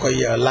bari ñoo ngi koy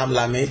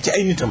laam-laamee ci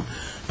ay nitam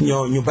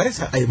ñu bari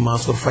sax ay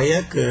Mansour Faye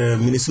ak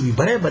ministre yu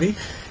bëree bëri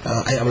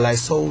ay Abdoulaye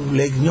Sow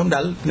léegi ñoom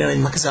daal nee nañ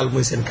Macky Sall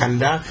mooy seen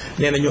candidat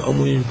nee nañu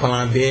amuñu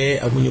plan B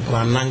amuñu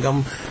plan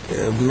nangam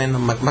mel na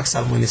Macky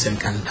Sall mooy ni seen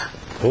candidat.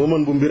 xam nga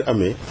man bu mbir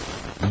amee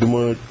du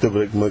ma tëb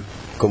rek ma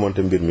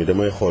commenter mbir mi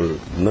damay xool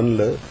nan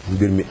la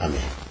mbir mi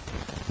amee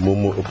moom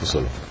moo ëpp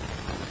solo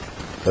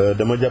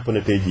dama jàpp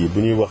ne tey jii bu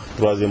ñuy wax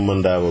 3e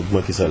mandat bu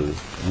Macky Sall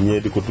ñee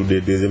di ko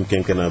tuddee 2e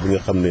quinquennat bi nga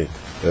xam ne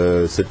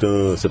c'est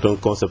un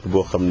concept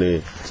boo xam ne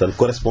ça ne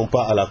correspond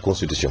pas à la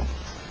constitution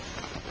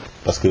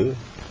parce que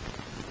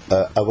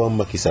avant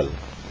Macky Sall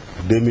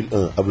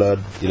 2001 Abdoulaye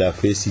il a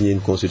fait signer une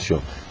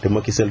constitution te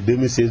Macky Sall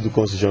 2016 du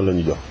constitution la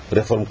ñu jox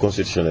réforme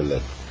constitutionnelle la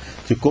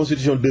ci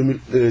constitution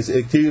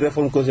ci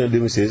réforme constitutionnelle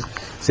 2016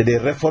 c'est des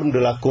réformes de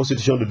la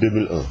constitution de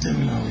 2001.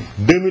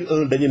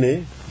 2001 dañu ne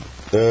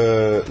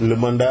le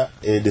mandat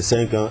est de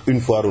 5 ans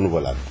une fois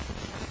renouvelable.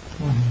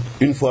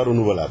 Une fois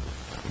renouvelable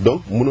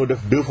donc mënoo def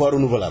 2 fois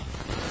renouvelable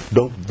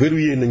donc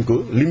verrouillé nañ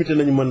ko limité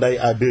nañu mandat yi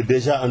à 2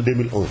 déjà en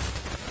 2001.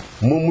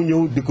 moom mu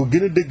ñëw di ko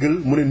gën a déggal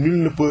mu ne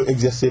nul ne peut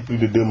exercer plus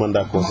de 2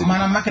 mandats consécutifs.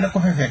 maanaam Macky da ko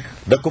fay fekk.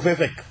 da ko fay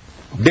fekk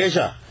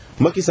déjà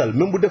Macky Sall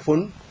même bu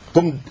defoon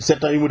comme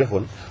 7 ans yi mu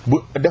defoon bu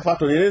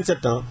defaatoon yeneen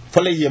 7 ans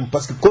fa lay yem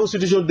parce que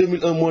constitution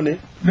 2001 moo ne.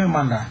 2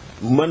 mandats.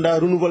 mandat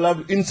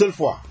renouvelable une seule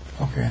fois.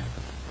 ok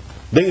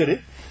dégg nga de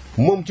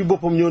moom ci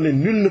boppam ñoo ne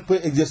nul ne peut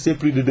exercer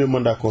plus de 2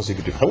 mandats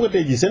consécutifs xam nga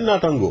tey jii seen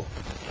naataango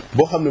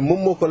boo xam ne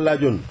moom moo ko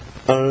laajoon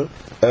en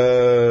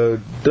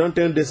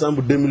 31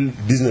 décembre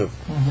 2019.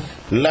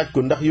 laaj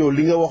ko ndax yow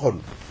li nga waxoon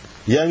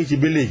yaa ngi ci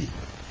ba léegi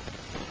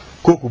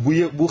kooku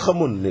bu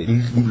xamoon ne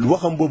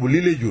waxam boobu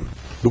lii lay jur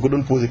du ko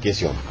doon poser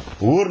question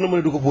wóor na ma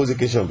ne du ko poser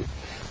question bi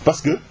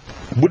parce que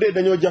bu dee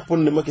dañoo jàppoon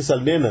ne Macky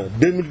Sall nee na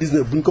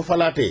 2019 bu ñu ko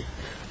falaatee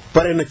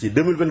pare na ci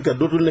 2024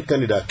 dootul nekk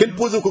candidat kenn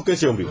posé ko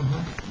question bi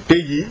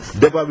tey jii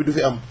débat bi du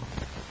fi am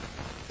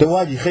te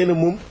waa ji xëy na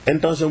moom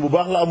intention bu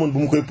baax la amoon bu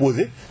mu koy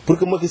posé pour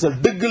que Macky Sall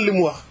dëggal li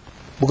mu wax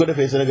bu ko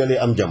defee Sénégalais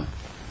am jàmm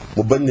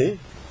mu bañ ne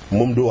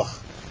moom du wax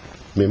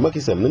mais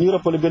Macky Sall nañu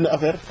rappelé benn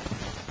affaire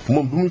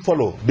moom bi muy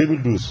faloo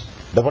 2012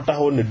 dafa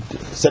taxawoon ne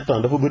 7 ans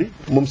dafa bëri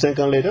moom 5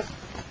 ans lay def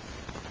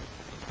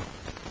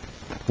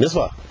n'est-ce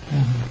pas.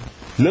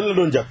 lan la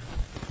doon jàpp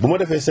bu ma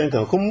defee 5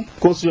 ans comme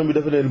constitution bi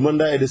dafa ne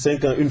mandat est de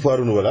 5 ans une fois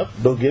renouvelable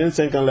donc yeneen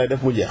 5 ans lay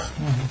def mu jeex.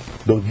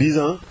 donc 10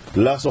 ans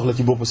laa soxla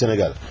ci boppu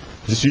Sénégal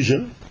je suis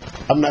jeune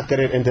am naa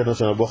carrière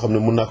internationale boo xam ne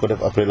mun naa ko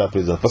def après la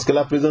présidence parce que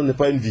la présidence n'est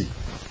pas une vie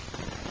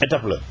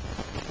étape la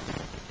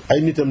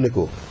ay nitam ne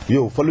ko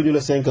yow faluñu la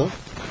 5 ans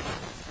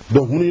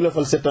donc mënuñu la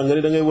fal 7 ans nga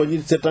ne da ngay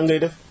wàññi 7 ans ngay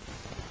def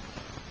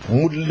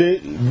mu ne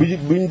bi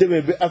ñu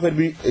demee ba affaire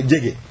bi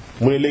jege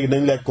mu ne léegi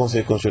dañ laaj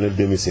conseil constitutionnel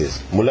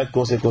 2016 mu laaj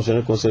conseil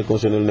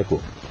constitutionnel ne ko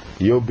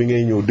yow bi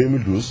ngay ñëw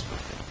 2012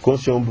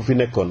 constitution bu fi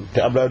nekkoon te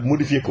Abdoulaye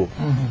modifié ko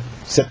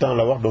 7 ans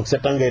la wax donc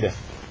 7 ans ngay def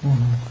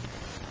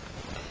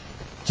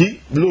ci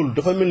loolu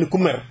dafa mel ni ku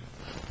mer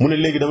mu ne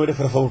léegi damay def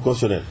réforme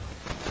constitutionnelle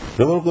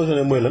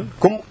mooy lan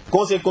comme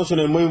conseil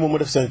constitutionnel mooy moom ma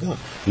def 5 ans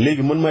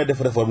léegi man maay def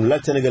réforme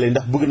laaj Sénégalais yi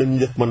ndax bëgg nañ ñu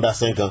def mandat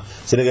 5 ans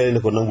Sénégalais yi ne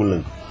ko nangul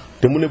nañ ko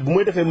te mu ne bu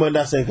may defee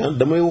mandat 5 ans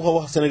damay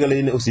wax Sénégalais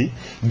yi ne aussi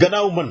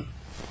gannaaw man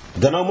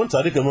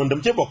c'est-à-dire que man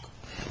dem cee bokk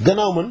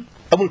gannaaw man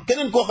amul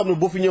keneen koo xam ne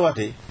boo fi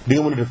ñëwaatee di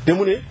nga mën a def te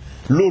mu ne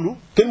loolu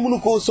kenn mënu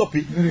koo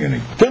soppi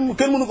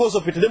kenn mënu koo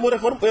soppi te demoo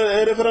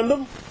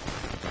référendum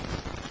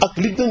ak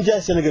li doon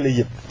jaay Sénégalais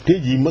yëpp tey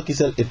jii Macky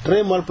Sall est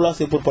très mal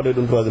placé pour parler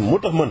d'un troisième moo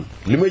tax man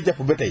li may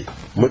jàpp ba tey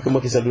mooy que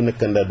Macky Sall du nekk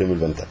candidat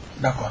 2024.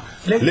 d'accord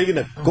léegi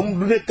nag comme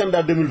du nekk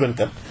candidat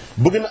 2024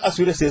 bëgg na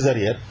assurer ses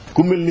arrières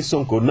ku mel ni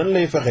Sonko nan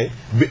lay fexe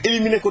ba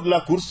éliminer ko de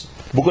la course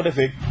bu ko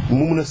defee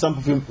mu mun a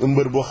samp fi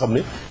mbër boo xam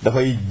ne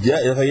dafay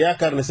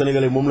yaakaar ne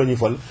Sénégalais moom la ñuy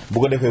fal bu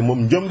ko defee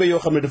moom njombe yoo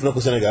xam ne def na ko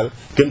Sénégal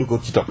kenn du ko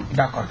ci topp.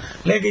 d'accord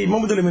léegi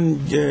Mamadou Lamine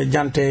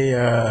Dianté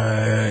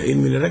 1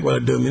 minute rek wala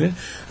 2 minutes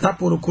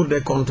rapport Cour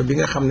des comptes bi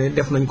nga xam ne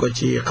def nañ ko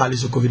ci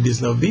xaalisu Covid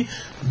 19 bi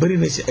bëri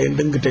na si ay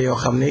ndëngte yoo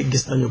xam ne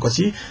gis nañu ko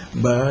si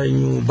ba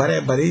ñu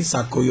baree bari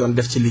sàkku yoon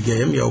def ci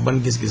liggéeyam yow ban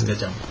gis-gis nga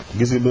ci am.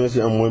 gis bi nga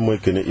ci am mooy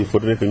que ne il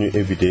faudrait que ñu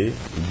éviter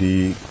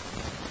di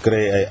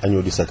créer ay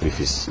agneaux du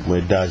sacrifice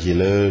mooy DAGE yi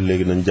la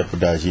léegi nañ jàpp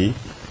DAGE yi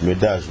mais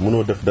DAGE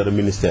mënoo def dara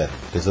ministère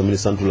te sa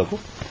ministre santu la ko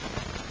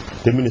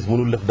te ministre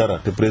mënul def dara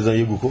te président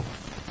yëgu ko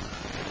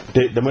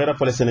te damay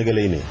rappeler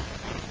Sénégalais yi ne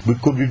bu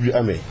Covid bi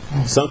amee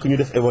sans que ñu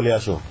def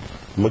évaluation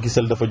Macky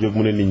Sall dafa jóg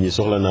mu ne nit ñi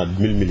soxla naa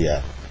 1000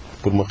 milliards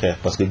pour mu xeex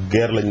parce que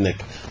guerre lañ nekk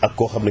ak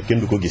koo xam ne kenn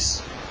du ko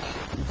gis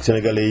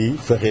Sénégalais yi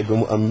fexe ba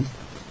mu am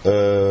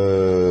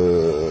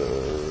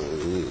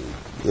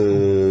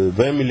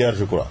 20 milliards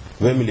je crois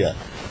 20 milliards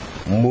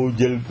mu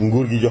jël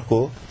nguur gi jox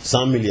ko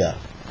 100 milliards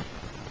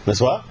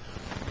n'est-ce pas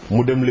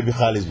mu dem lebi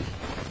xaalis bi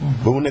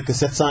ba mu nekk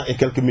 700 et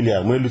quelques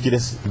milliards mu ne lu ci des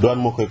douane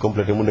moo koy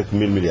complété mu nekk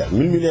 1000 milliards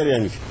 1000 milliards yaa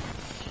ngi fi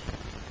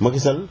Macky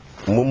Sall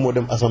moom moo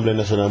dem assemblée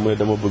nationale mu ne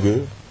dama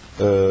bëgg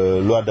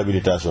loi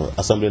d'habilitation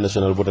assemblée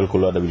nationale votel ko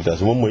loi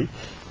d'habilitation moom mooy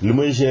li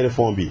may gérer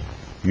fonds bi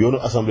yoonu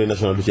assemblée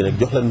nationale du ci nekk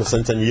jox leen ma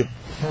sañ-sañ yëpp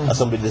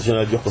assemblée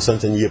nationale jox ko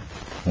sañ-sañ yëpp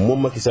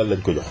moom Macky Sall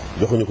lañ ko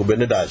joxuñu ko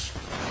benn DAGE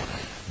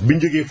biñ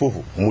jógee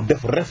foofu mu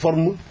def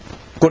réforme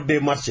code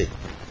des marchés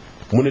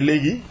mu ne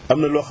léegi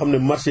am na loo xam ne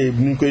marché yi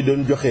ni ñu koy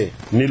doon joxee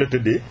nii la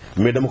tëddee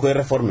mais dama koy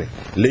réformer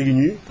léegi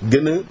ñuy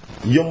gën a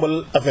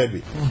yombal affaire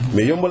bi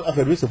mais yombal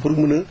affaire bi c'est pour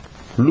mën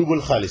a luubal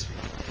xaalis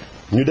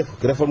bi ñu def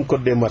réforme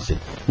code des marchés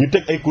ñu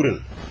teg ay kuréel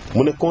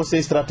mu ne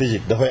conseil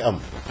stratégique dafay am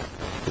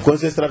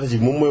conseil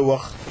stratégique moom mooy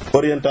wax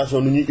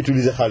orientation nu ñuy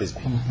utiliser xaalis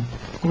bi.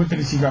 comité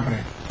de suivi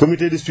après.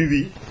 comité de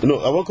suivi non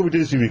avant comité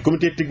de suivi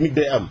comité technique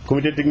day am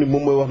comité technique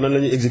moom mooy wax nan la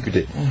ñuy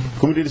exécuter.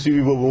 comité de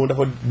suivi boobu moom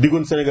dafa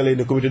diggoon Sénégalais yi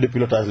ne comité de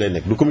pilotage lay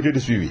nekk du comité de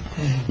suivi.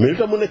 mais lu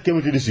tax mu nekk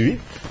comité de suivi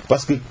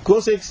parce que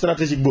conseil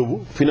stratégique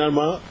boobu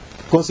finalement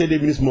conseil des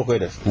ministres moo koy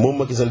def moom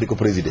Macky Sall di ko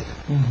présider.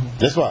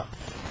 n'est-ce pas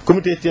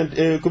comité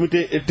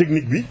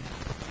technique bi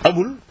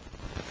amul.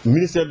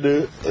 ministère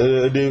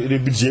de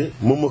budget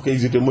moom moo koy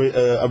exécuté mooy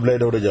Abdoulaye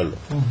Daouda Diallo.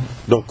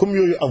 donc comme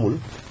yooyu amul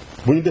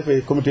bu ñu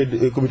defee comité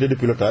de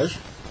pilotage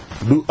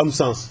du am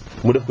sens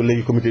mu def ko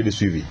léegi comité de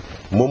suivi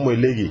moom mooy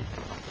léegi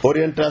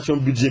orientation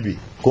budget bi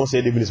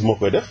conseil des ministres moo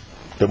koy def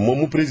te moom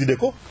mu présider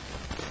ko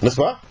n'est-ce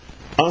pas.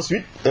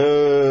 ensuite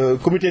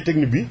comité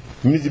technique bi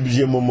ministre du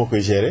budget moom moo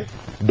koy gérer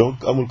donc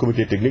amul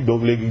comité technique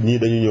donc léegi ñii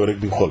dañuy ñëw rek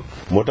di xool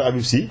moo tax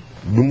Habib Sy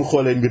bu mu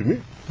xoolee mbir mi.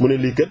 mu ne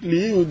lii kat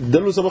lii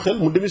dellu sama xel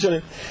mu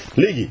démissionné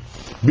léegi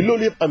bi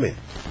loolu yëpp amee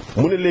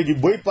mu ne léegi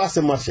booy passé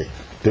marché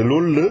te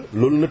loolu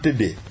na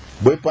tëddee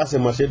booy passé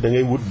marché da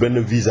ngay wut benn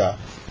visa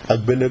ak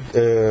benn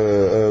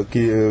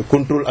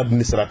contrôle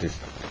administratif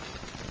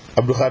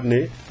Abdou Khadre ne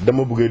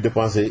dama bëggee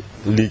dépenser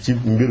lii ci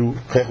mbiru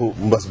xeexu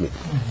mbas mi.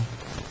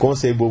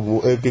 conseil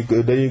boobu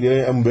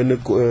dañuy am benn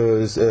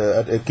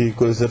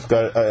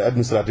certificat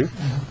administratif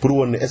pour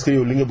wane ne est-ce que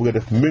yow li nga bëgg a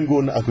def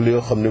méngoo na ak li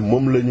yoo xam ne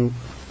moom la ñu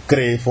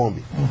créer fonds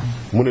bi.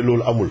 mu ne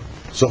loolu amul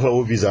soxla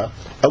woo visa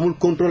amul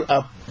contrôle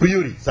a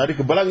priori c'est-à-dire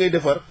que balaa ngay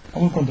defar.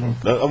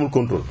 amul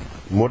contrôle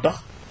moo tax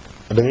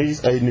da ngay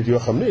gis ay nit yoo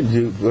xam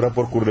ne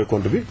rapport Cour des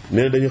comptes bi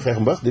nee dañu xeex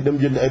mbas di dem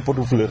jënd ay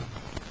potu fleur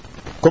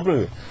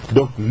comprenez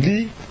donc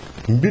lii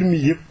mbir mi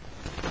yëpp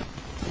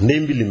ndey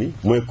mbili mi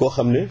mooy koo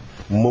xam ne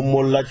moom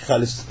moo laaj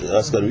xaalis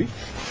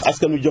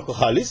askan wi jox ko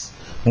xaalis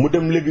mu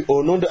dem lebi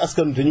au nom de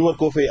askan wi te ñu war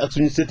koo fay ak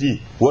suñu sët yi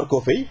war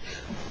koo fay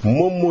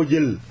moom moo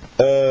jël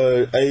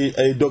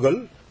ay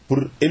dogal pour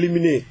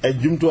éliminer ay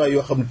jumtuwaay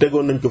yoo xam ne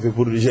tegoon nañ ko fi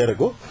pour gérer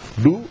ko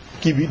du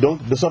kii bi donc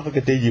de sorte que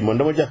tey jii man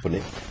dama jàpp ne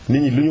nit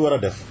ñi lu ñu war a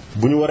def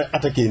bu ñu waree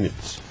attaquer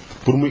nit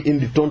pour muy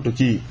indi tontu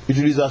ci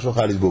utilisation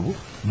xaalis boobu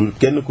du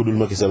kenn ku dul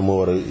Macky Sall moo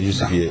war a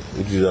justifier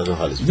utilisation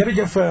xaalis bi.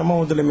 jërëjëf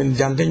Mamadou Lamine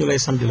DIANTE ñu lay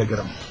sant di la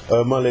gërëm.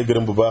 maa lay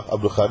gërëm bu baax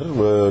Abdou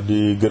Khadre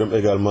di gërëm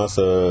également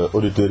sa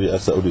auditeurs yi ak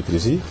sa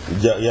auditrices yi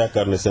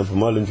yaakaar ne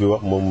simplement li ñu fi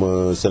wax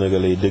moom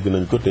sénégalais yi dégg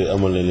nañ ko te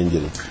amal nañ leen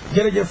njëriñ.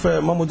 jërëjëf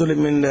Mamadou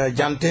Lamine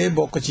DIANTE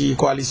bokk ci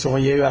coalition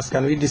Yewwi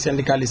Askan Wi di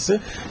syndicaliste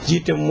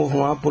jiite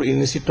mouvement pour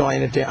une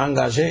citoyenneté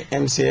engagée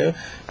MCE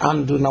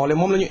àndu nawle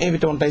moom la ñu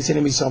invité woon tey seen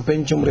émission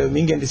Pencum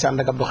Rewmi ngeen di si ànd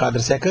ak Abdou Khadre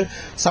Seck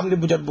samedi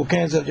bu jot bu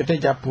 15h jotee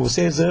jàpp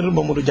 16h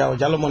Mamadou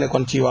Diallo moo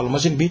nekkoon ci wàllu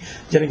machine bi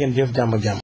jërë ngeen jëf jàmm ak jàmm.